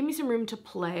buildable and give me some room to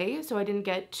play so I didn't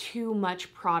get too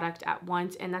much product at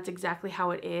once, and that's exactly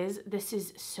how it is. This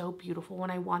is so beautiful. When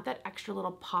I want that extra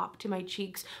little pop to my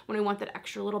cheeks, when I want that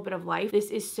extra little bit of life, this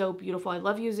is so beautiful. I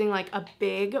love using like a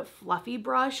big fluffy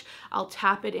brush. I'll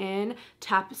tap it in,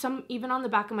 tap some even on the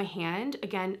back of my hand.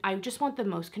 Again, I just want the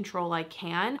most control I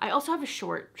can. I also have a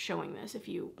short showing this if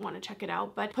you want to check it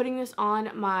out, but putting this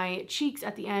on my cheeks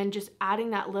at the end, just adding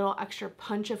that little extra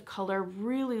punch of color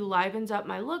really livens up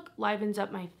my look, livens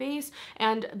up my face.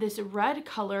 And this red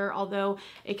color, although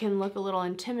it can look a little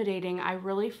intimidating, I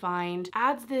really find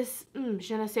adds this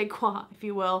je ne sais quoi, if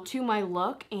you will, to my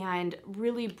look and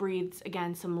really breathes,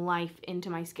 again, some life into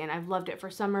my skin. I've loved it for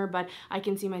summer, but I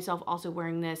can see myself also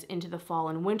wearing this into the fall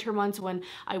and winter months when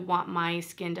I want my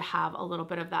skin to have a little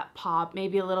bit of that pop,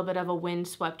 maybe a little bit of a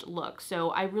windswept look. So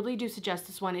I really do suggest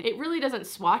this one. It really doesn't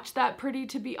swatch that pretty,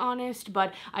 to be honest,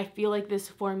 but I feel like this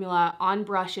formula on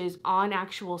brushes, on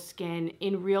actual skin,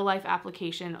 in real life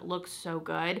application looks so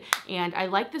good. And I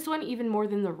like this one even more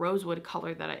than the rosewood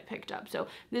color that I picked up. So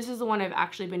this is the one I've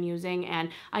actually been using, and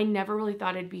I never really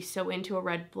thought I'd be so into a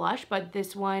red blush, but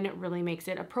this one really makes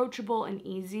it approachable and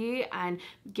easy and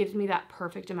gives me that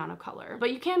perfect amount of color.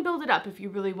 But you can build it up if you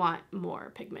really want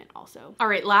more pigment also. All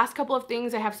right, last couple of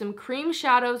things. I have some cream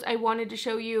shadows I wanted to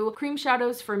show you. Cream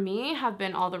shadows for me have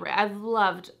been all the rage. I've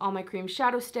loved all my cream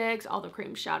shadow sticks, all the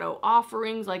cream shadow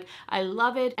offerings. Like, I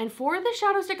love it. And for the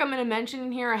shadow stick I'm going to mention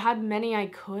in here, I had many I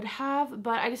could have,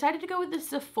 but I decided to go with the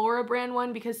Sephora brand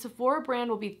one because Sephora brand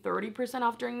will be 30%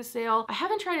 off during the sale. I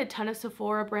haven't tried a ton of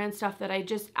Sephora brand stuff that I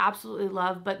just absolutely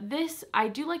love, but this, I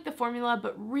do like the formula,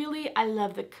 but really I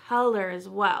love the color as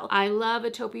well. I love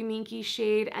a taupey minky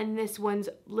shade, and this one's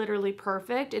literally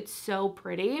perfect. It's so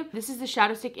pretty. This is the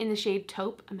shadow stick in the shade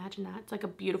Taupe. Imagine that. It's like a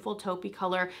beautiful taupey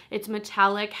color. It's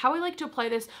metallic. How I like to apply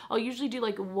this, I'll usually do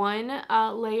like one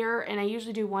layer, and I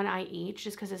usually do one eye each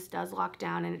just because this does lock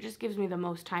down and it just gives me the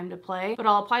most time to play. But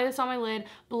I'll apply this on my lid,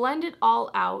 blend it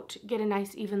all out, get a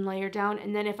nice even layer down,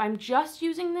 and then if I'm just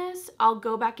using this, I'll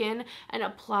go back in and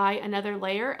apply another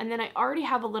layer, and then I already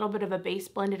have a little bit of a base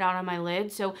blended out on my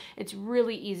lid, so it's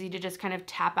really easy to just kind of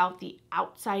tap out the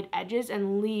outside edges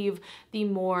and leave the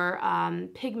more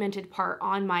pigmented part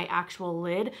on my actual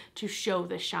lid to show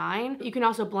the shine. You can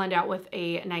also blend out with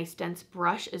a nice dense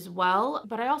brush as well,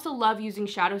 but I also love using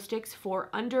shadow sticks for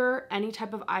under any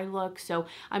type of eye look, so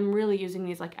I'm really using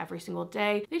these like every single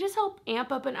day. They just help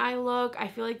amp up an eye look. I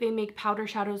feel like they make powder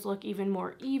shadows look even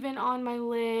more even on my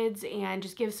lids and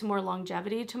just give some more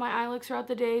longevity to my eye looks throughout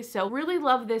the day. So really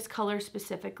love this color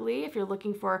specifically. specifically if you're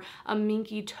looking for a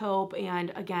minky taupe,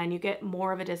 and again, you get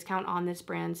more of a discount on this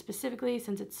brand specifically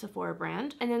since it's Sephora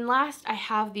brand. And then last, I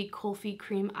have the Kulfi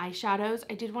Cream eyeshadows.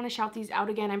 I did want to shout these out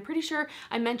again. I'm pretty sure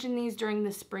I mentioned these during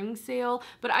the spring sale,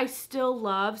 but I still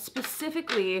love,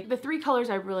 specifically, the three colors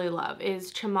I really love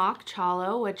is Chamak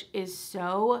Chalo, which is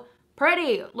so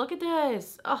pretty. Look at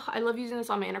this. Oh, I love using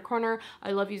this on my inner corner.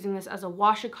 I love using this as a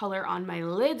wash of color on my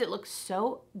lids. It looks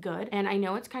so good. And I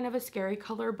know it's kind of a scary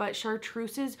color, but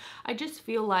chartreuses, I just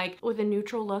feel like with a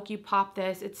neutral look, you pop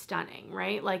this, it's stunning,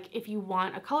 right? Like if you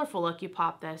want a colorful look, you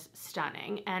pop this,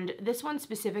 stunning. And this one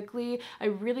specifically, I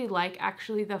really like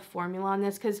actually the formula on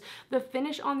this because the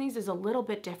finish on these is a little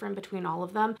bit different between all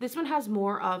of them. This one has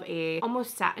more of a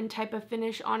almost satin type of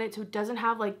finish on it, so it doesn't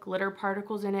have like glitter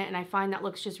particles in it. And I find that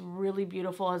looks just really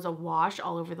beautiful as a wash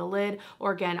all over the lid,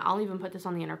 or again, I'll even put this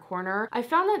on the inner corner. I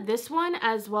found that this one,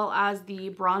 as well as the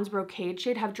bronze brocade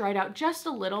shade, have dried out just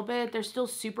a little bit. They're still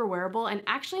super wearable, and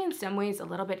actually in some ways a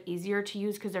little bit easier to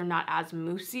use because they're not as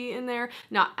moussey in there,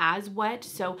 not as wet.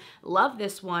 So love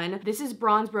this one. This is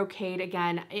bronze brocade.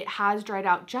 Again, it has dried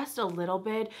out just a little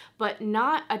bit, but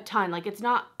not a ton. Like it's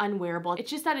not unwearable.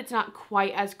 It's just that it's not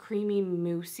quite as creamy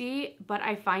moussey, but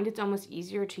I find it's almost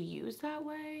easier to use that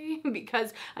way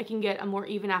because I can get a more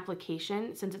even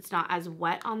application since it's not as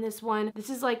wet on this one.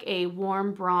 This is like a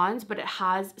warm bronze, but it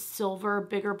has silver,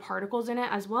 bigger particles in it,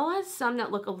 as well as some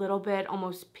that look a little bit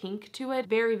almost pink to it.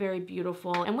 Very, very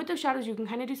beautiful. And with those shadows, you can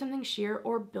kind of do something sheer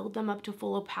or build them up to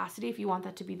full opacity if you want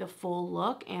that to be the full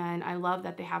look. And I love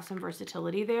that they have some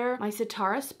versatility there. My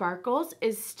Sitara Sparkles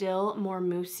is still more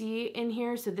moussey in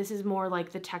here. So this is more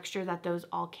like the texture that those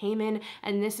all came in.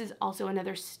 And this is also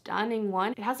another stunning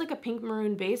one. It has like a pink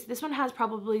maroon base. This one has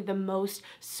probably the most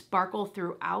sparkle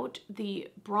throughout. The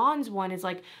bronze one is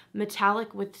like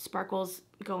metallic with sparkles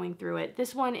going through it.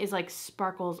 This one is like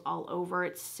sparkles all over.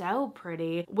 It's so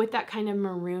pretty. With that kind of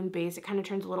maroon base, it kind of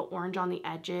turns a little orange on the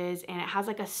edges, and it has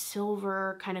like a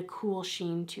silver kind of cool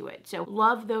sheen to it. So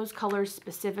love those colors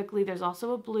specifically. There's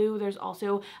also a blue, there's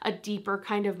also a deeper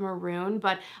kind of maroon,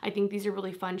 but I think these are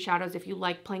really fun shadows if you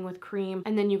like playing with cream.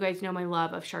 And then you guys know my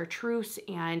love of chartreuse,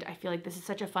 and I feel like this is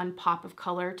such a fun pop of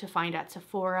color to find at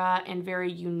Sephora and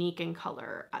very unique in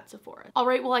color at Sephora. All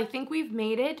right, well, I think we've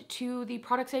made it to the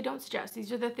products I don't suggest.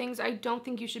 These are the things I don't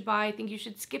think you should buy. I think you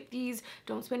should skip these.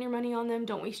 Don't spend your money on them.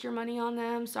 Don't waste your money on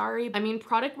them. Sorry. I mean,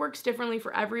 product works differently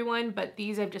for everyone, but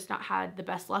these I've just not had the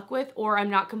best luck with, or I'm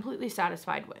not completely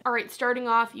satisfied with. All right, starting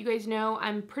off, you guys know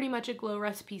I'm pretty much a Glow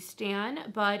Recipe stan,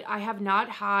 but I have not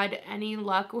had any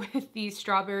luck with these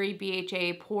Strawberry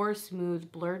BHA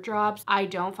Pore-Smooth Blur Drops. I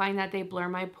don't find that they blur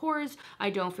my pores.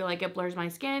 I don't feel like it blurs my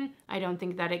skin. I don't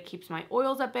think that it keeps my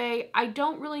oils at bay. I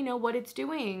don't really know what it's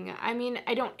doing. I mean,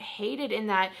 I don't hate it in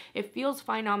that it feels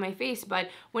fine on my face, but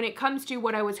when it comes to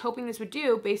what I was hoping this would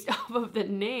do based off of the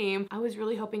name, I was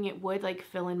really hoping it would like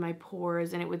fill in my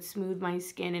pores and it would smooth my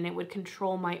skin and it would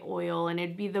control my oil and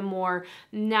it'd be the more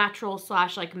natural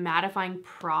slash like mattifying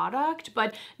product.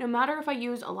 But no matter if I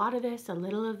use a lot of this, a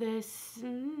little of this,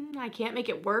 I can't make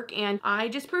it work, and I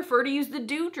just prefer to use the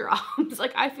dewdrops.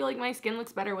 Like I feel like my skin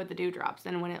looks better with the dewdrops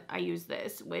than when I use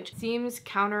this, which seems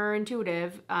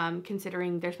counterintuitive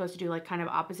considering they're supposed to do like kind of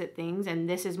opposite things, and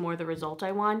this is more the result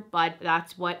I want, but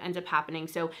that's what ends up happening.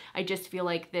 So I just feel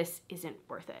like this isn't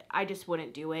worth it. I just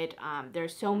wouldn't do it.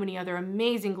 There's so many other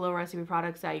amazing Glow Recipe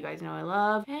products that you guys know I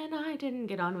love, and I didn't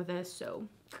get on with this, so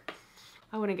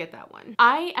I wouldn't get that one.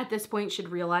 I, at this point, should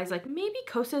realize like maybe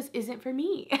Kosas isn't for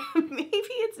me. Maybe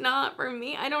it's not for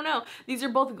me. I don't know. These are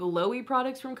both glowy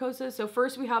products from Kosas. So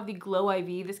first we have the Glow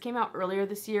IV. This came out earlier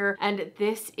this year, and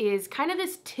this is kind of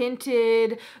this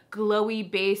tinted, glowy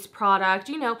base product.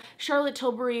 You know, Charlotte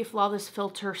Tilbury Flawless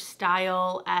Filter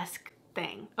style-esque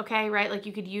thing, okay, right? Like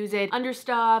you could use it under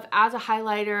stuff, as a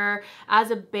highlighter, as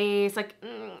a base, like,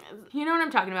 you know what I'm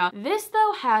talking about. This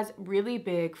though has really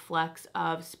big flecks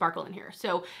of sparkle in here.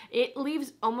 So it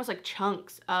leaves almost like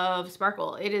chunks of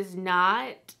sparkle. It is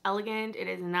not elegant. It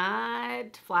is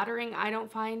not flattering, I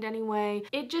don't find anyway.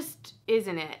 It just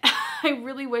isn't it. I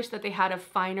really wish that they had a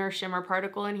finer shimmer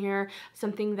particle in here,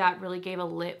 something that really gave a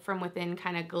lit from within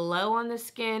kind of glow on the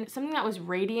skin, something that was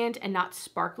radiant and not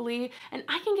sparkly. And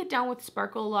I can get down with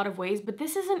sparkle a lot of ways, but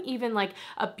this isn't even like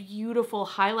a beautiful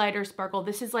highlighter sparkle.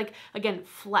 This is like, again,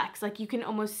 flecks. Like you can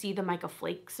almost see the mica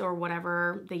flakes or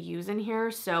whatever they use in here.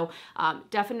 So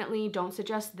definitely don't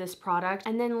suggest this product.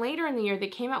 And then later in the year, they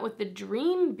came out with the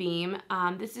Dream Beam.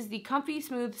 This is the Comfy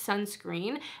Smooth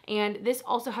Sunscreen, and this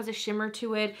also has a shimmer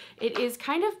to it. It It is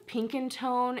kind of pink in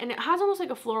tone and it has almost like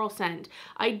a floral scent.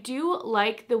 I do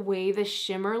like the way the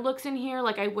shimmer looks in here.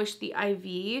 Like I wish the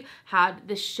IV had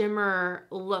the shimmer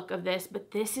look of this,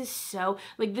 but this is so,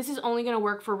 like this is only gonna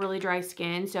work for really dry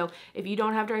skin. So if you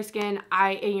don't have dry skin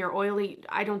and you're oily,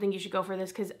 I don't think you should go for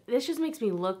this because this just makes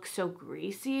me look so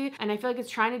greasy. And I feel like it's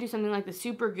trying to do something like the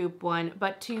Super Goop one,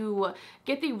 but to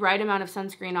get the right amount of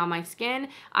sunscreen on my skin,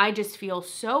 I just feel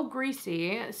so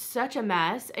greasy, such a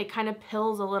mess. It kind of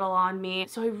pills a little on me.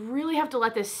 So I really have to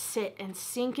let this sit and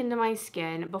sink into my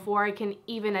skin before I can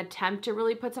even attempt to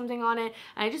really put something on it.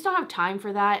 And I just don't have time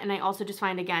for that. And I also just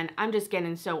find, again, I'm just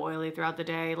getting so oily throughout the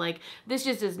day. Like this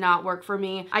just does not work for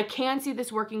me. I can see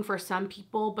this working for some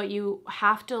people, but you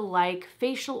have to like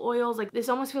facial oils. Like this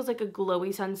almost feels like a glowy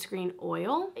sunscreen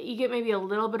oil. You get maybe a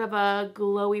little bit of a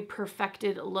glowy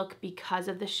perfected look because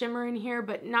of the shimmer in here,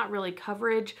 but not really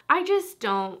coverage.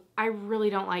 I really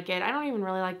don't like it. I don't even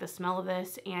really like the smell of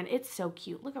this, and it's so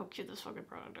cute. Look how cute this fucking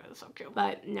product is, so cute.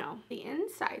 But no, the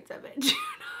insides of it do not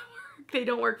work. They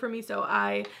don't work for me, so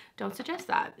I don't suggest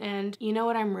that. And you know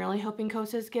what I'm really hoping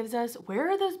Kosas gives us? Where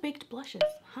are those baked blushes,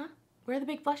 huh? Where are the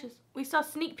baked blushes? We saw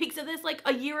sneak peeks of this like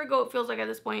a year ago, it feels like at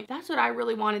this point. That's what I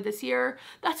really wanted this year.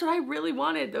 That's what I really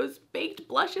wanted, those baked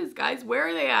blushes, guys. Where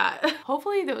are they at?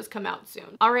 Hopefully those come out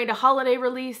soon. All right, a holiday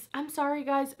release. I'm sorry,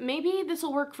 guys. Maybe this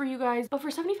will work for you guys, but for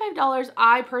 $75,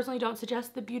 I personally don't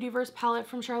suggest the Beautyverse palette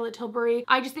from Charlotte Tilbury.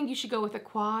 I just think you should go with a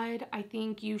quad. I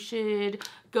think you should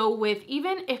go with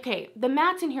okay, the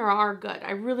mattes in here are good.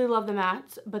 I really love the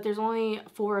mattes, but there's only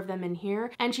 4 of them in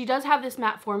here. And she does have this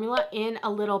matte formula in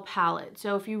a little palette.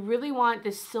 So if you really want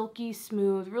this silky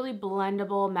smooth, really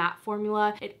blendable matte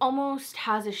formula, it almost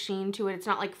has a sheen to it. It's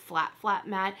not like flat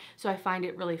matte. So I find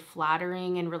it really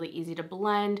flattering and really easy to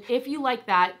blend. If you like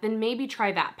that, then maybe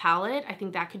try that palette. I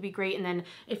think that could be great. And then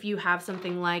if you have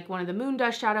something like one of the Moon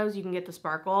Dust shadows, you can get the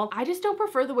sparkle. I just don't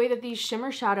prefer the way that these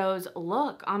shimmer shadows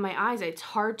look on my eyes. It's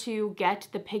hard to get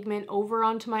the pigment over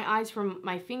onto my eyes from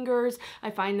my fingers. I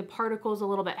find the particles a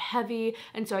little bit heavy,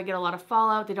 and so I get a lot of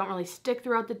fallout. They don't really stick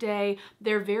throughout the day.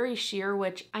 They're very sheer,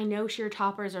 which I know sheer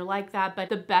toppers are like that, but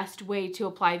the best way to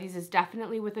apply these is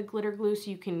definitely with a glitter glue so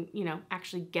you can, you know,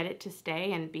 actually get it to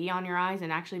stay and be on your eyes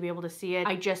and actually be able to see it.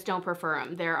 I just don't prefer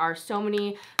them. There are so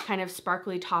many kind of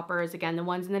sparkly toppers. Again, the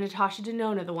ones in the Natasha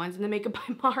Denona, the ones in the Makeup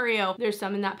by Mario. There's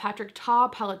some in that Patrick Ta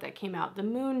palette that came out, the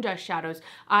Moon Dust shadows.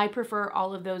 I prefer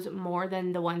all of those more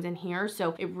than the ones in here,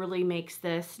 so it really makes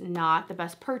this not the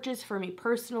best purchase for me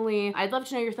personally. I'd love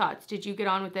to know your thoughts. Did you get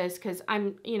on with this? Because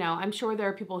I'm sure there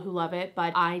are people who love it,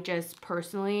 but I just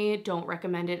personally don't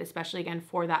recommend it, especially again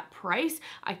for that price.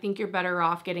 I think you're better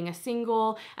off getting a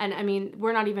single. And I mean,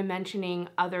 we're not even mentioning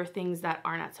other things that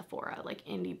aren't at Sephora, like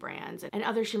indie brands and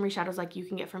other shimmery shadows like you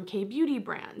can get from K-Beauty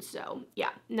brands. So yeah,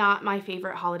 not my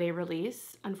favorite holiday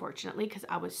release, unfortunately, because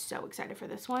I was so excited for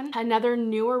this one. Another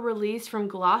newer release from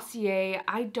Glossier.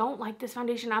 I don't like this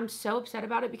foundation. I'm so upset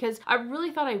about it because I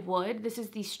really thought I would. This is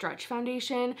the Stretch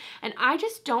foundation, and I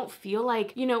just don't feel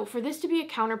like, you know, for this to be a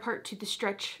counterpart to the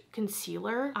Stretch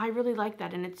concealer, I really like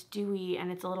that, and it's dewy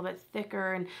and it's a little bit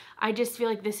thicker, and I just feel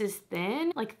like this is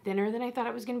thin, like thinner than I thought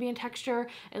it was gonna be in texture.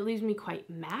 It leaves me quite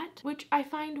matte, which I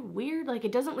find weird. Like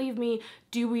it doesn't leave me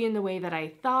dewy in the way that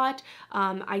I thought.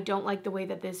 I don't like the way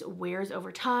that this wears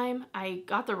over time. I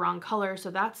got the wrong color,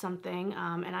 so that's something,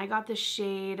 and I got the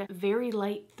shade Very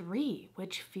Light 3,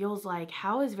 which feels like,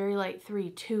 how is Very Light 3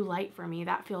 too light for me?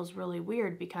 That feels really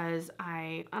weird because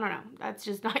I don't know, that's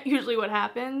just not usually what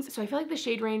happens. So I feel like the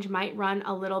shade range might run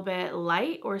a little bit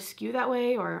light or skew that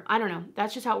way, or I don't know,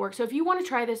 that's just how it works. So if you want to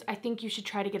try this, I think you should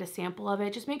try to get a sample of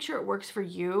it. Just make sure it works for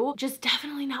you. Just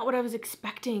definitely not what I was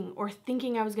expecting or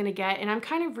thinking I was gonna get. And I'm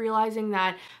kind of realizing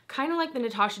that, kind of like the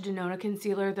Natasha Denona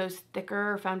concealer, those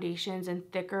thicker foundations and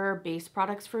thicker base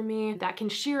products for me that can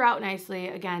sheer out nicely,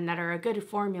 again, that are a good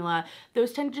formula,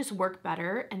 those tend to just work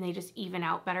better and they just even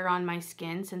out better on my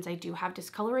skin since I do have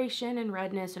discoloration and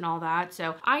redness and all that.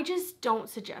 So I just don't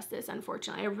suggest this,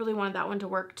 unfortunately. I really wanted that one to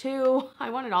work too. I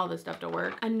wanted all this stuff to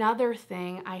work. Another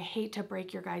thing, I hate to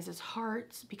break your guys'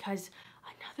 hearts because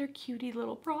another cutie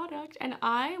little product and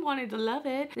I wanted to love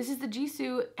it. This is the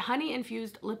Jisoo Honey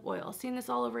Infused Lip Oil. Seen this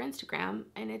all over Instagram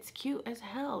and it's cute as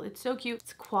hell. It's so cute.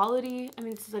 It's quality. I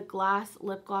mean, this is a glass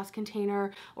lip gloss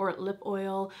container or lip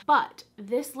oil, but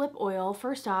this lip oil,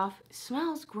 first off,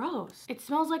 smells gross. It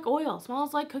smells like oil,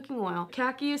 smells like cooking oil.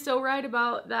 Khaki is so right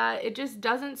about that. It just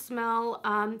doesn't smell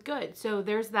good. So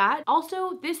there's that.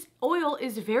 Also, this oil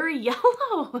is very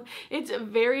yellow. It's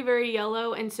very, very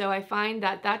yellow. And so I find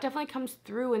that that definitely comes comes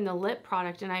through in the lip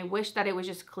product, and I wish that it was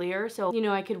just clear so, you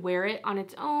know, I could wear it on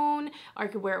its own or I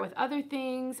could wear it with other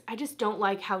things. I just don't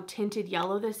like how tinted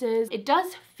yellow this is. It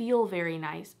does feel very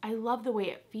nice. I love the way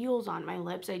it feels on my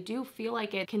lips. I do feel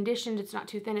like it conditioned. It's not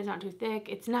too thin, it's not too thick.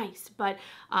 It's nice, but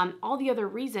all the other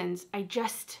reasons, I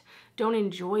just don't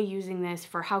enjoy using this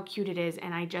for how cute it is,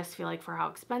 and I just feel like for how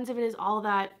expensive it is, all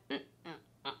that,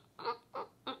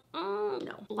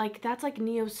 no. Like, that's like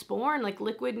Neosporin, like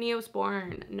liquid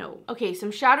Neosporin. No. Okay, some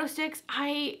shadow sticks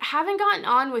I haven't gotten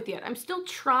on with yet. I'm still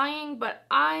trying, but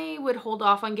I would hold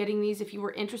off on getting these if you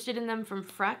were interested in them from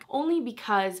Freck, only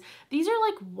because these are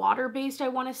like water-based, I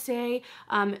want to say.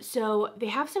 So they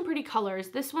have some pretty colors.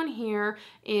 This one here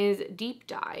is Deep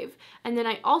Dive. And then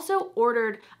I also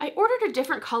ordered a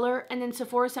different color, and then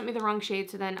Sephora sent me the wrong shade.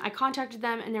 So then I contacted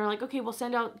them and they were like, okay, we'll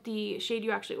send out the shade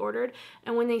you actually ordered.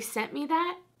 And when they sent me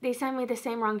that, they sent me the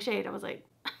same wrong shade. I was like,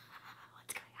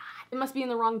 what's going on? It must be in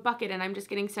the wrong bucket, and I'm just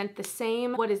getting sent the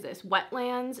same, what is this,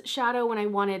 Wetlands shadow when I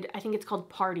wanted, I think it's called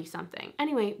Party something.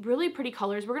 Anyway, really pretty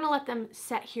colors. We're gonna let them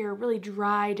set here, really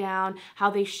dry down how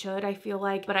they should, I feel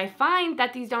like. But I find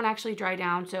that these don't actually dry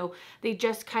down, so they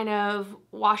just kind of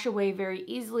wash away very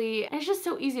easily. And it's just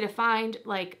so easy to find.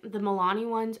 Like the Milani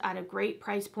ones at a great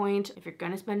price point. If you're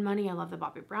gonna spend money, I love the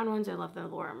Bobbi Brown ones. I love the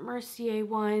Laura Mercier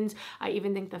ones. I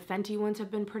even think the Fenty ones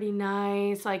have been pretty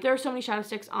nice. Like, there are so many shadow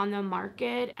sticks on the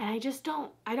market, and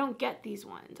I don't get these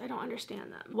ones. I don't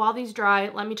understand them. While these dry,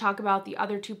 let me talk about the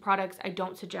other two products I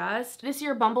don't suggest. This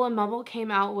year, Bumble and Bumble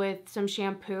came out with some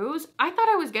shampoos. I thought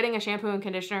I was getting a shampoo and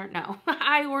conditioner. No,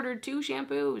 I ordered 2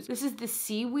 shampoos. This is the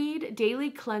Seaweed Daily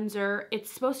Cleanser.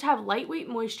 It's supposed to have lightweight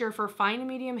moisture for fine and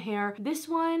medium hair. This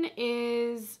one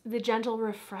is the Gentle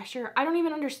Refresher. I don't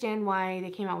even understand why they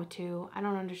came out with 2. I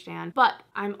don't understand. But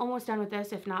I'm almost done with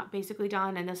this, if not basically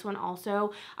done. And this one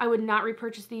also, I would not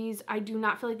repurchase these. I do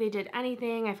not feel like they did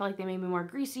anything. I feel like they made me more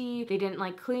greasy. They didn't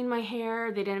like clean my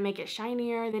hair. They didn't make it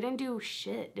shinier. They didn't do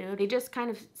shit, dude. They just kind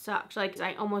of sucked. Like,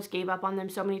 I almost gave up on them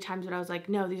so many times, but I was like,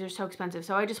 no, these are so expensive.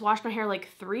 So I just washed my hair like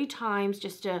 3 times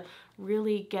just to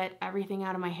really get everything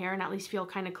out of my hair and at least feel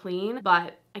kind of clean.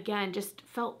 But again, just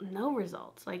felt no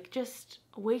results. Like, just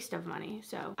a waste of money.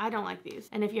 So I don't like these.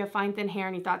 And if you have fine, thin hair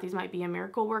and you thought these might be a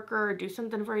miracle worker or do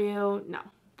something for you, no.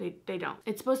 They don't.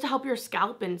 It's supposed to help your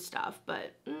scalp and stuff,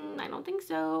 but I don't think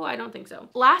so. I don't think so.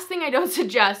 Last thing I don't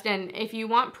suggest, and if you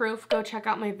want proof, go check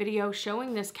out my video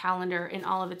showing this calendar in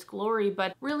all of its glory,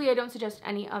 but really I don't suggest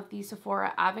any of the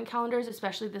Sephora advent calendars,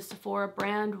 especially the Sephora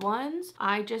brand ones.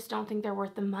 I just don't think they're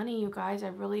worth the money, you guys. I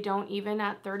really don't. Even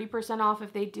at 30% off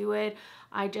if they do it,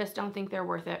 I just don't think they're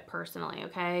worth it personally,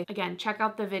 okay? Again, check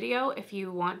out the video if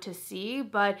you want to see,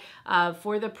 but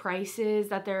for the prices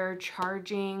that they're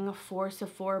charging for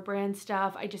Sephora brand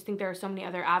stuff, I just think there are so many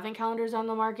other advent calendars on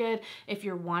the market. If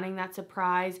you're wanting that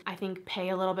surprise, I think pay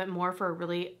a little bit more for a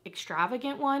really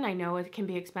extravagant one. I know it can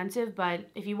be expensive, but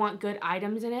if you want good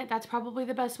items in it, that's probably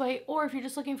the best way. Or if you're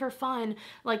just looking for fun,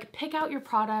 like, pick out your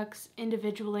products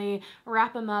individually,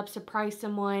 wrap them up, surprise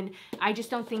someone. I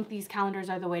just don't think these calendars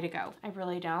are the way to go. I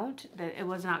really don't. That it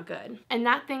was not good. And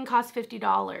that thing cost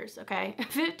 $50, okay?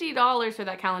 $50 for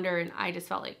that calendar, and I just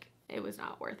felt like it was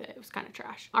not worth it. It was kind of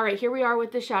trash. All right, here we are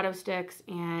with the shadow sticks,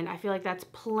 and I feel like that's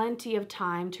plenty of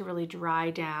time to really dry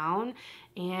down,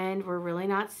 and we're really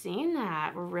not seeing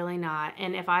that. We're really not.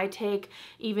 And if I take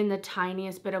even the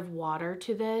tiniest bit of water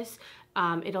to this,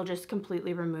 it'll just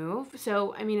completely remove.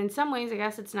 So, I mean, in some ways, I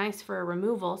guess it's nice for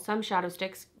removal. Some shadow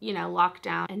sticks, you know, lock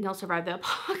down and they'll survive the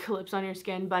apocalypse on your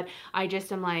skin, but I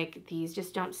just am like, these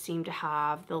just don't seem to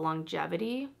have the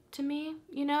longevity to me,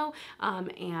 you know,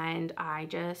 and I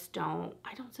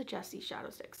don't suggest these shadow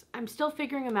sticks. I'm still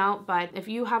figuring them out, but if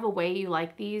you have a way you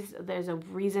like these, there's a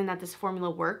reason that this formula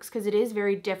works, because it is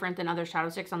very different than other shadow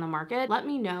sticks on the market. Let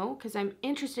me know, because I'm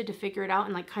interested to figure it out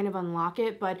and like kind of unlock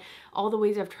it, but all the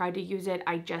ways I've tried to use it,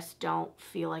 I just don't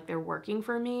feel like they're working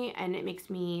for me, and it makes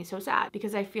me so sad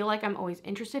because I feel like I'm always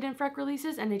interested in Freck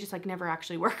releases and they just like never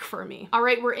actually work for me. All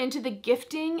right, we're into the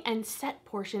gifting and set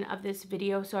portion of this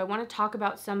video, so I want to talk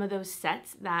about some of those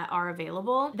sets that are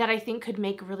available that I think could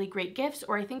make really great gifts,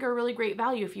 or I think are really great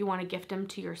value if you want to gift them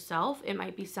to yourself. It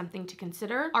might be something to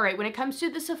consider. All right, when it comes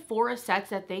to the Sephora sets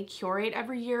that they curate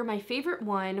every year, my favorite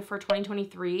one for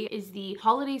 2023 is the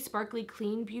Holiday Sparkly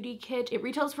Clean Beauty Kit. It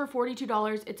retails for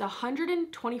 $42. It's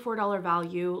 $124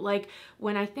 value. Like,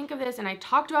 when I think of this, and I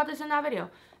talked about this in that video,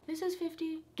 This is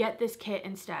 $50. Get this kit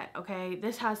instead, okay?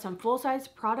 This has some full-size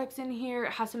products in here.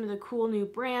 It has some of the cool new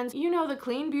brands. You know, the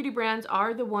clean beauty brands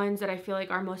are the ones that I feel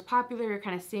like are most popular. You're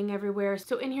kind of seeing everywhere.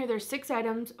 So in here, there's 6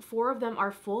 items. 4 of them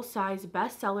are full-size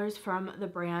bestsellers from the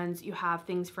brands. You have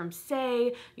things from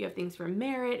Say, you have things from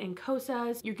Merit and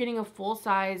Kosas. You're getting a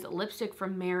full-size lipstick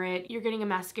from Merit. You're getting a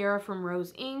mascara from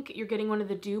Rose Inc. You're getting one of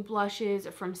the Dew blushes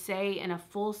from Say in a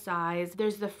full size.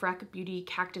 There's the Freck Beauty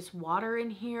Cactus Water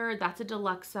in here. That's a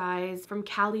deluxe size. From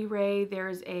Cali Ray,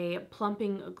 there's a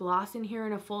plumping gloss in here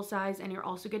in a full size, and you're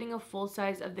also getting a full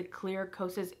size of the clear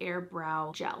Kosas Air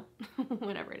Brow Gel,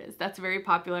 whatever it is. That's very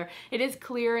popular. It is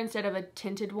clear instead of a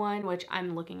tinted one, which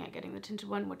I'm looking at getting the tinted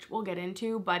one, which we'll get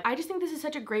into, but I just think this is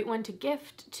such a great one to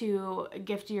gift to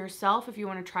yourself if you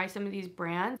want to try some of these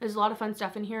brands. There's a lot of fun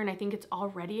stuff in here, and I think it's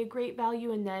already a great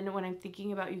value, and then when I'm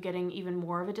thinking about you getting even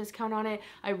more of a discount on it,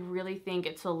 I really think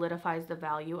it solidifies the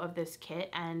value of this kit,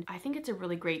 and I think it's a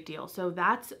really great deal. So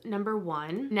that's number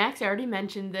 1. Next, I already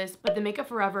mentioned this, but the Makeup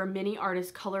Forever Mini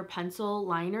Artist Color Pencil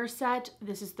Liner Set.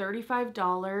 This is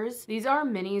 $35. These are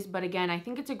minis, but again, I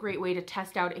think it's a great way to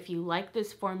test out if you like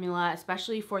this formula,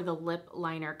 especially for the lip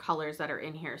liner colors that are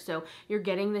in here. So you're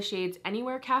getting the shades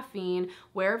Anywhere Caffeine,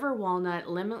 Wherever Walnut,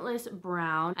 Limitless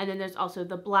Brown, and then there's also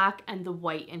the black and the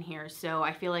white in here. So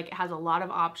I feel like it has a lot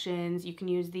of options. You can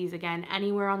use these again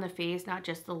anywhere on the face, not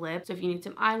just the lips. So if you need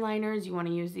some eyeliners, you want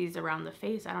to use these around the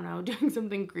face, I don't know, doing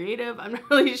something creative. I'm not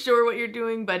really sure what you're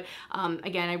doing, but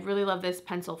again, I really love this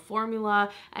pencil formula,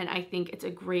 and I think it's a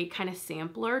great kind of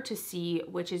sampler to see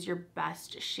which is your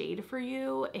best shade for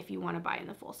you if you want to buy in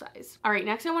the full size. All right,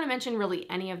 next I want to mention really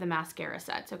any of the mascara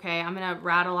sets, okay? I'm gonna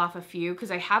rattle off a few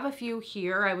because I have a few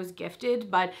here I was gifted,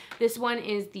 but this one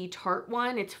is the Tarte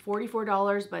one. It's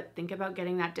 $44, but think about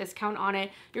getting that discount on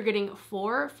it. You're getting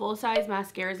 4 full-size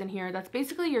mascaras in here. That's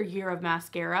basically your year of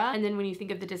mascara, and then when you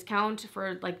think of the discount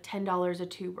for like $10 a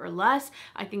tube or less,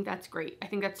 I think that's great. I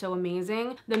think that's so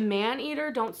amazing. The Man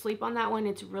Eater, don't sleep on that one.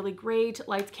 It's really great.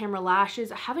 Lights, Camera,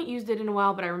 Lashes. I haven't used it in a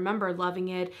while, but I remember loving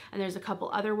it, and there's a couple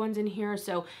other ones in here.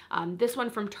 So this one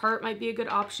from Tarte might be a good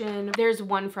option. There's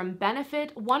one from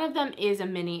Benefit. One of them is a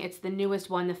mini. It's the newest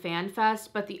one, the Fan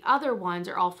Fest, but the other ones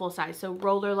are all full size. So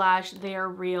Roller Lash, They Are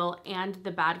Real, and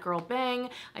the Bad Girl Bang.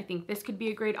 I think this could be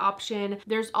a great option.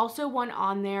 There's also one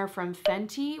on there from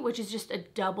Fenty, which is just a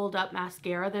doubled up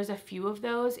mascara. There's a few of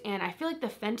those, and I feel like the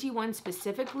Fenty one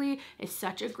specifically is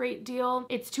such a great deal.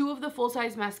 It's 2 of the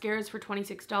full-size mascaras for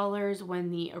 $26 when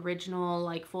the original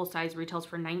like full-size retails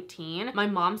for $19. My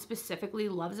mom specifically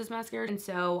loves this mascara, and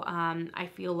so I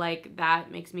feel like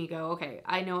that makes me go, okay,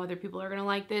 I know other people are gonna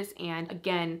like this, and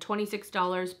again,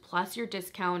 $26 plus your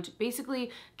discount,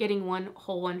 basically getting one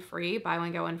whole one free, buy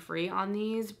one get one free on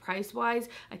these price-wise,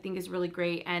 I think is really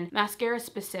great. And mascara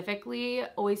specifically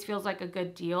always feels like a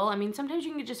good deal. I mean, sometimes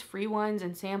you can get just free ones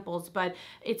and samples, but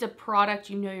it's a product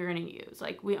you know you're gonna use.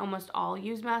 Like, we almost all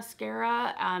use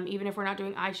mascara, even if we're not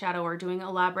doing eyeshadow or doing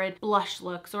elaborate blush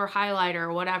looks or highlighter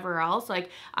or whatever else. Like,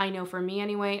 I know for me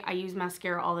anyway, I use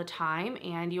mascara all the time,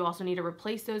 and you also need to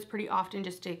replace those pretty often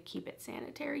just to keep it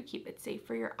sanitary, keep it safe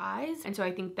for your eyes. And so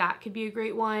I think that could be a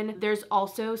great one. There's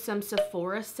also some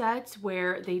Sephora sets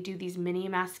where they do these mini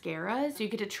mascaras. So you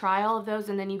get to try all of those,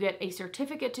 and then you get a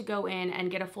certificate to go in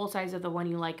and get a full size of the one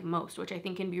you like most, which I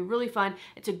think can be really fun.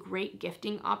 It's a great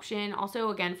gifting option, also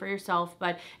again for yourself.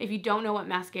 But if you don't know what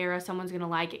mascara someone's gonna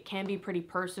like, it can be pretty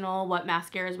personal what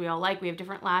mascaras we all like. We have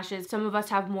different lashes. Some of us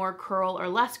have more curl or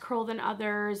less curl than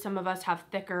others. Some of us have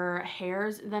thicker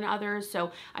hairs than others.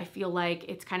 So I feel like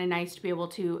it's kind of nice to be able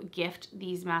to gift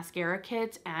these mascara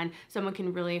kits, and someone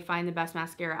can really find the best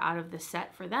mascara out of the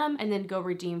set for them and then go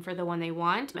redeem for the one they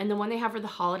want. And the one they have for the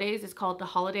holidays is called the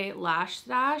Holiday Lash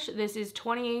Stash. This is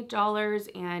 $28,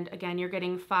 and again, you're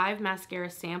getting 5 mascara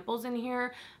samples in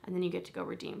here, and then you get to go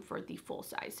redeem for the full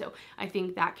size. So I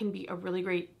think that can be a really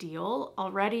great deal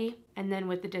already, and then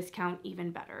with the discount,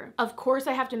 even better. Of course,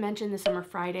 I have to mention the Summer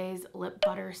Fridays lip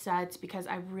butter sets because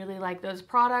I really like those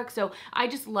products. So I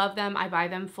just love them. I buy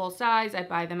them full size. I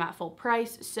buy them at full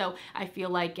price. So I feel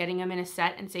like getting them in a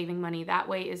set and saving money that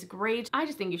way is great. I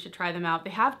just think you should try them out.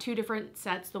 They have 2 different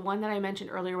sets. The one that I mentioned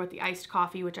earlier with the iced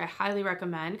coffee, which I highly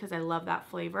recommend because I love that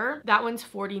flavor. That one's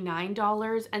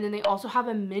 $49. And then they also have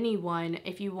a mini one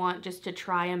if you want just to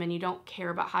try them and you don't care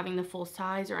about having the full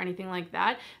size or anything like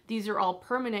that. These are all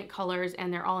permanent color colors,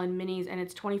 and they're all in minis, and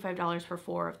it's $25 for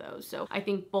 4 of those. So I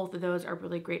think both of those are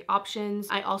really great options.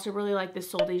 I also really like the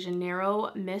Sol de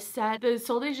Janeiro mist set. The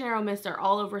Sol de Janeiro mists are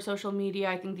all over social media.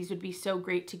 I think these would be so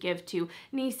great to give to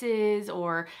nieces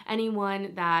or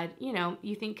anyone that, you know,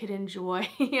 you think could enjoy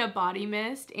a body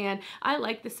mist. And I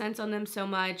like the scents on them so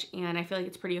much, and I feel like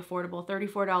it's pretty affordable.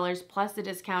 $34 plus the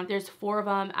discount. There's 4 of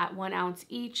them at 1 ounce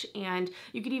each, and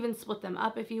you could even split them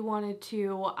up if you wanted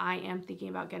to. I am thinking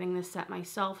about getting this set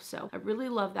myself, so I really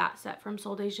love that set from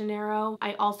Sol de Janeiro.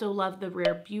 I also love the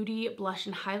Rare Beauty blush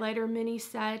and highlighter mini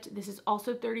set. This is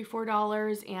also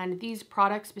 $34, and these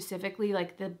products specifically,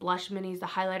 like the blush minis, the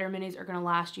highlighter minis, are gonna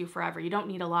last you forever. You don't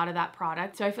need a lot of that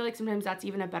product, so I feel like sometimes that's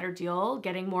even a better deal,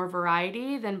 getting more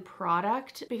variety than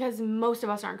product, because most of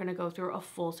us aren't gonna go through a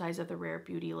full size of the Rare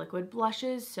Beauty liquid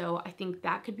blushes, so I think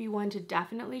that could be one to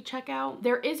definitely check out.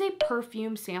 There is a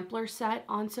perfume sampler set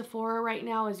on Sephora right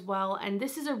now as well, and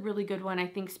this is a really good one, I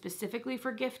think, specifically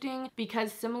for gifting,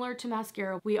 because similar to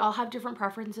mascara, we all have different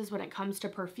preferences when it comes to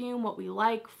perfume, what we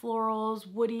like,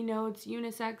 florals, woody notes,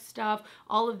 unisex stuff,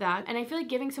 all of that. And I feel like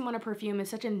giving someone a perfume is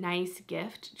such a nice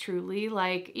gift, truly.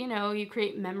 Like, you know, you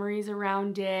create memories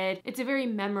around it. It's a very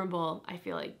memorable, I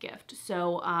feel like, gift.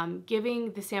 So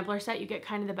giving the sampler set, you get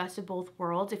kind of the best of both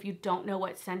worlds. If you don't know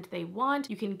what scent they want,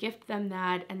 you can gift them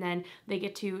that, and then they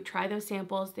get to try those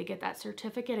samples. They get that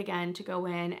certificate again to go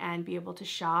in and be able to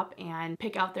shop and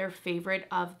pick out their favorite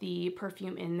of the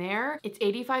perfume in there. It's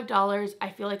 $85. I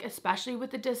feel like, especially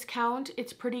with the discount,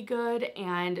 it's pretty good,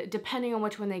 and depending on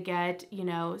which one they get, you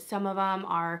know, some of them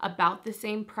are about the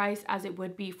same price as it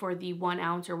would be for the 1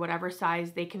 ounce or whatever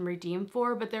size they can redeem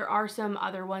for, but there are some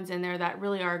other ones in there that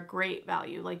really are great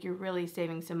value. Like, you're really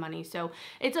saving some money. So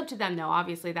it's up to them though.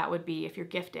 Obviously that would be if you're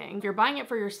gifting. If you're buying it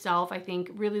for yourself, I think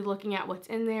really looking at what's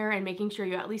in there and making sure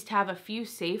you at least have a few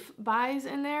safe buys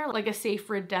in there, like a safe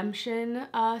redemption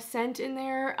scent in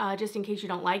there, just in case you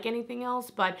don't like anything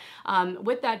else. But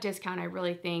with that discount, I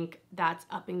really think that's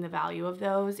upping the value of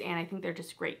those, and I think they're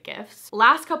just great gifts.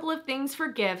 Last couple of things for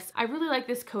gifts. I really like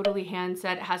this Caudalie hand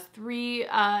set. It has 3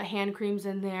 hand creams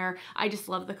in there. I just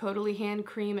love the Caudalie hand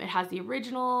cream. It has the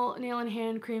original nail and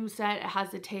hand cream set. It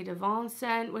has the Thé Devant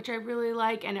scent, which I really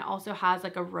like, and it also has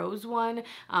like a rose one.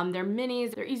 They're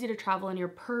minis. They're easy to travel in your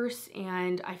purse,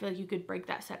 and I feel like you could break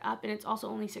that set up, and it's also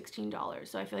only $16.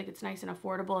 So I feel like it's nice and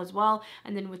affordable as well,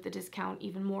 and then with the discount,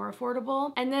 even more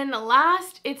affordable. And then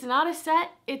last, it's not a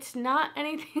set. It's not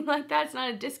anything like that. It's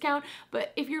not a discount,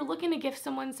 but if you're looking to gift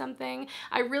someone something,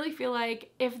 I really feel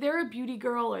like if they're a beauty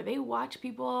girl or they watch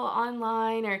people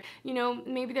online, or, you know,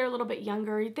 maybe they're a little bit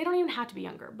younger, they don't even have to be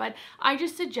younger, but I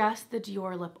just suggest the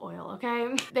Dior lip oil,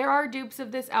 okay? There are dupes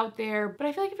of this out there, but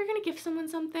I feel like if you're gonna gift someone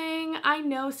something, I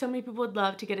know so many people would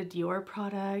love to get a Dior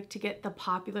product, to get the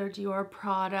popular Dior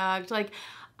product. Like,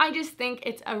 I just think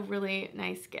it's a really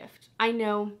nice gift. I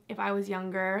know if I was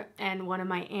younger and one of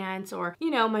my aunts or, you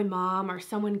know, my mom or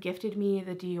someone gifted me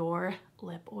the Dior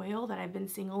lip oil that I've been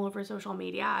seeing all over social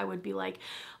media, I would be like,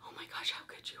 oh my gosh, how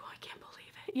could you? I can't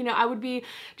believe it. You know, I would be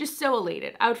just so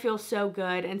elated. I would feel so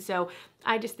good. And so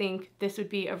I just think this would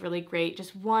be a really great,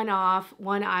 just one-off,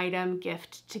 one-item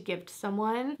gift to give to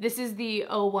someone. This is the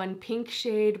 01 pink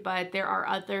shade, but there are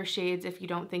other shades if you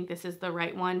don't think this is the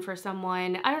right one for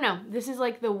someone. I don't know. This is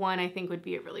like the one I think would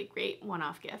be a really great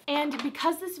one-off gift. And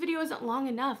because this video isn't long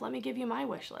enough, let me give you my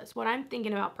wish list. What I'm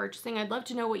thinking about purchasing. I'd love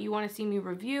to know what you want to see me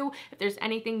review, if there's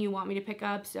anything you want me to pick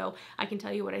up so I can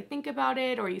tell you what I think about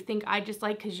it, or you think I just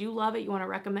like because you love it, you want to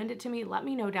recommend it to me, let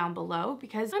me know down below,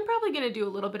 because I'm probably going to do a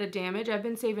little bit of damage. I've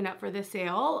been saving up for this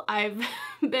sale. I've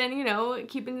been, you know,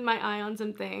 keeping my eye on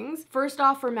some things. First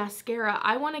off, for mascara,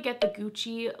 I want to get the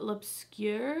Gucci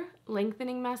L'Obscure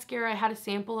lengthening mascara. I had a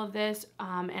sample of this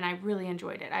and I really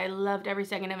enjoyed it. I loved every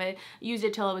second of it. Used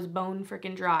it till it was bone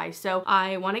freaking dry. So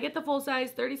I want to get the full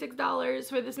size, $36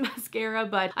 for this mascara,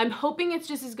 but I'm hoping it's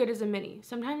just as good as a mini.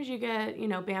 Sometimes you get, you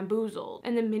know, bamboozled,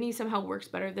 and the mini somehow works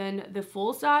better than the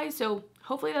full size. So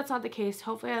hopefully that's not the case.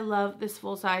 Hopefully I love this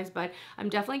full size, but I'm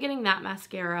definitely getting that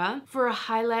mascara. For a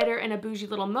highlighter and a bougie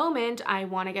little moment, I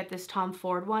want to get this Tom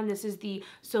Ford one. This is the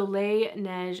Soleil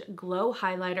Neige Glow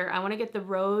Highlighter. I want to get the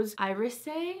Rose Iris.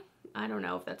 I don't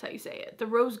know if that's how you say it. The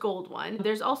rose gold one.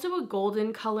 There's also a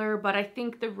golden color, but I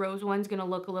think the rose one's gonna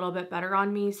look a little bit better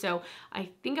on me. So I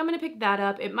think I'm gonna pick that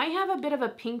up. It might have a bit of a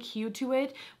pink hue to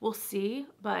it. We'll see,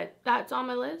 but that's on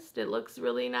my list. It looks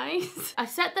really nice. A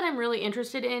set that I'm really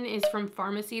interested in is from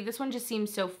Pharmacy. This one just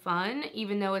seems so fun,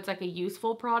 even though it's like a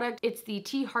useful product. It's the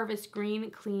Tea Harvest Green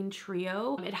Clean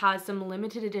Trio. It has some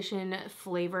limited edition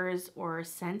flavors or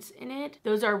scents in it.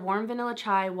 Those are warm vanilla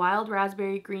chai, wild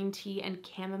raspberry green tea, and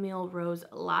chamomile Caramel Rose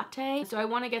Latte. So I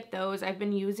want to get those. I've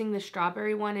been using the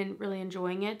strawberry one and really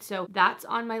enjoying it. So that's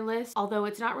on my list. Although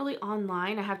it's not really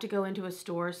online, I have to go into a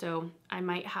store. So I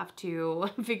might have to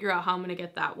figure out how I'm going to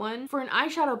get that one. For an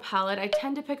eyeshadow palette, I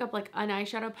tend to pick up like an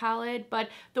eyeshadow palette, but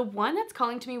the one that's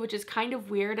calling to me, which is kind of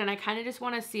weird, and I kind of just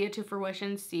want to see it to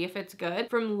fruition, see if it's good.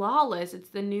 From Lawless, it's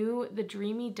the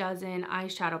Dreamy Dozen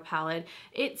eyeshadow palette.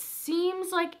 It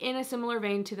seems like in a similar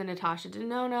vein to the Natasha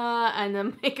Denona and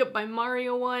the Makeup by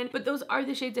Mario one, but those are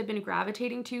the shades I've been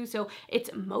gravitating to. So it's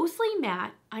mostly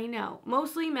matte. I know,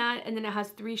 mostly matte, and then it has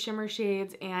 3 shimmer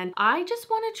shades, and I just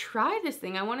want to try this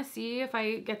thing. I want to see if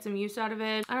I get some use out of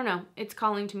it. I don't know, it's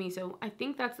calling to me, so I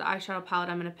think that's the eyeshadow palette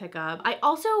I'm gonna pick up. I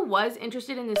also was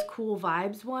interested in this Cool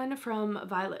Vibes one from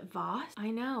Violet Voss. I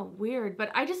know, weird, but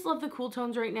I just love the cool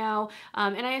tones right now,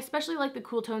 and I especially like the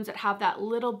cool tones that have that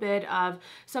little bit of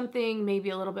something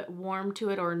maybe a little bit warm to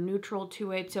it or neutral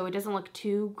to it, so it doesn't look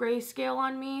too grayscale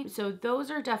on me. So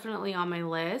those are definitely on my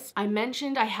list. I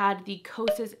mentioned I had the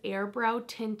Kosas Airbrow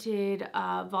Tinted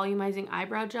Volumizing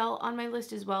Eyebrow Gel on my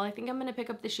list as well. I think I'm gonna pick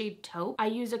up the shade Taupe. I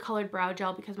use a colored brow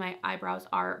gel because my eyebrows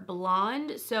are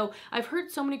blonde, so I've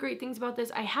heard so many great things about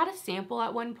this. I had a sample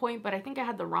at one point, but I think I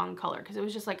had the wrong color because it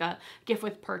was just like a gift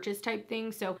with purchase type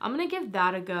thing, so I'm gonna give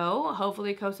that a go.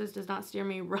 Hopefully Kosas does not steer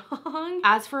me wrong.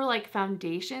 As for like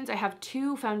foundations, I have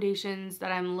 2 foundations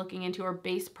that I'm looking into, or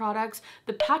base products.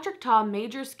 The Patrick Ta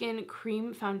Major Skin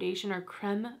Cream Foundation, or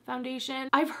Creme Foundation.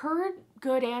 I've heard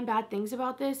good and bad things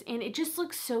about this, and it just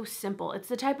looks so simple. It's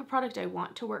the type of product I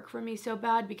want to work for me so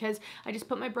bad, because I just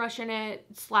put my brush in it,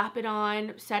 slap it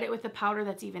on, set it with the powder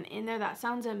that's even in there. That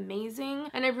sounds amazing,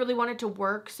 and I really want it to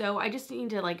work, so I just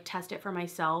need to like test it for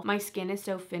myself. My skin is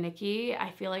so finicky. I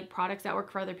feel like products that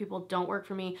work for other people don't work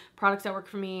for me. Products that work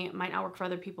for me might not work for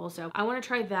other people, so I want to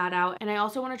try that out. And I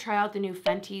also want to try out the new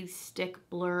Fenty Stick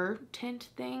Blur Tint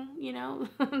thing, you know,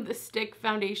 the stick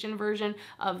foundation version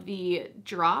of the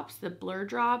drops, the blur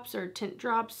drops or tint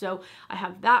drops. So I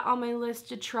have that on my list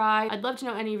to try. I'd love to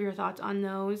know any of your thoughts on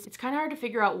those. It's kind of hard to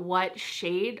figure out what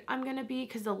shade I'm gonna be,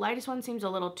 because the lightest one seems a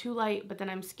little too light, but then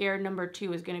I'm scared number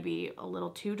 2 is gonna be a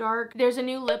little too dark. There's a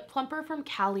new lip plumper from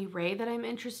Cali Ray that I'm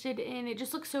interested in. It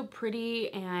just looks so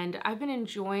pretty, and I've been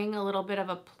enjoying a little bit of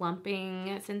a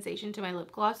plumping sensation to my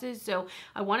lip glosses, so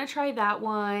I want to try that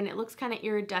one. It looks kind of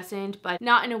iridescent, but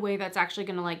not in a way that's actually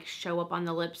gonna like show up on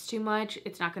the lips too much.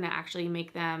 It's not gonna actually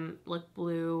make them look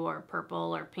blue or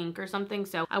purple or pink or something,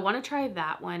 so I want to try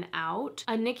that one out.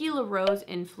 A Nikki LaRose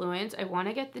influence, I want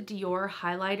to get the Dior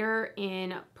highlighter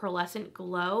in Pearlescent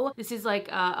Glow. This is like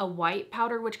a white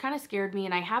powder, which kind of scared me,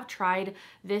 and I have tried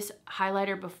this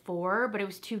highlighter before, but it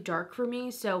was too dark for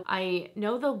me, so I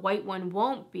know the white one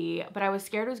won't be, but I was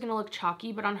scared it was gonna look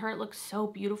chalky, but on her it looks so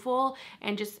beautiful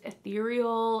and just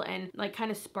ethereal and like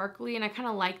kind of sparkly, and I kind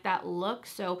of like that look,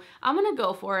 so I'm gonna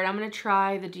go for it. I'm gonna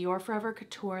try the Dior Forever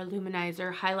Couture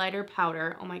Luminizer Highlighter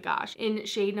Powder, oh my gosh, in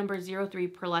shade number 03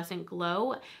 Pearlescent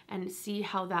Glow, and see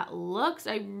how that looks.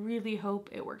 I really hope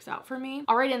it works out for me.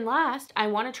 All right, and last, I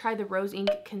want to try the Rose Ink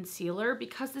Concealer,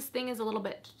 because this thing is a little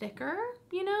bit thicker,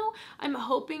 you know? I'm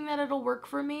hoping that it'll work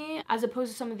for me, as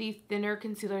opposed to some of the thinner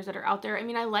concealers that are out there. I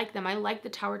mean, I like them. I like the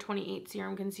Tower 28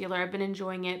 Serum Concealer. I've been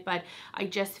enjoying it, but I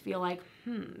just feel like,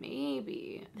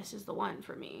 maybe this is the one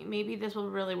for me. Maybe this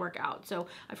will really work out. So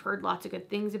I've heard lots of good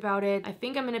things about it. I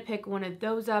think I'm gonna pick one of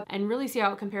those up and really see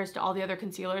how it compares to all the other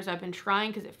concealers I've been trying,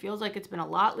 because it feels like it's been a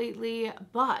lot lately.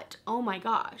 But oh my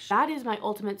gosh, that is my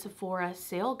ultimate Sephora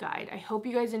sale guide. I hope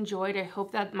you guys enjoyed. I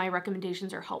hope that my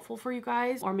recommendations are helpful for you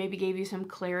guys, or maybe gave you some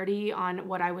clarity on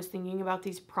what I was thinking about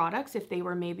these products, if they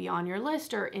were maybe on your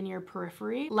list or in your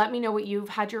periphery. Let me know what you've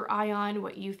had your eye on,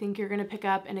 what you think you're gonna pick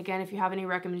up, and again, if you have any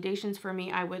recommendations for me,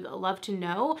 I would love to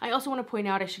know. I also want to point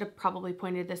out, I should have probably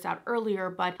pointed this out earlier,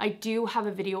 but I do have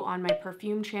a video on my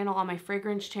perfume channel, on my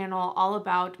fragrance channel, all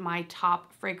about my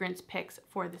top fragrance picks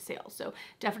for the sale. So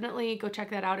definitely go check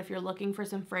that out if you're looking for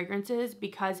some fragrances,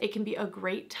 because it can be a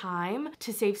great time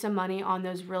to save some money on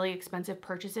those really expensive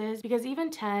purchases, because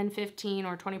even 10, 15,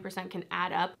 or 20% can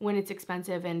add up when it's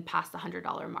expensive and past the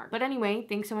 $100 mark. But anyway,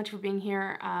 thanks so much for being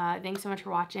here. Thanks so much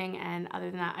for watching, and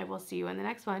other than that, I will see you in the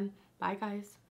next one. Bye guys.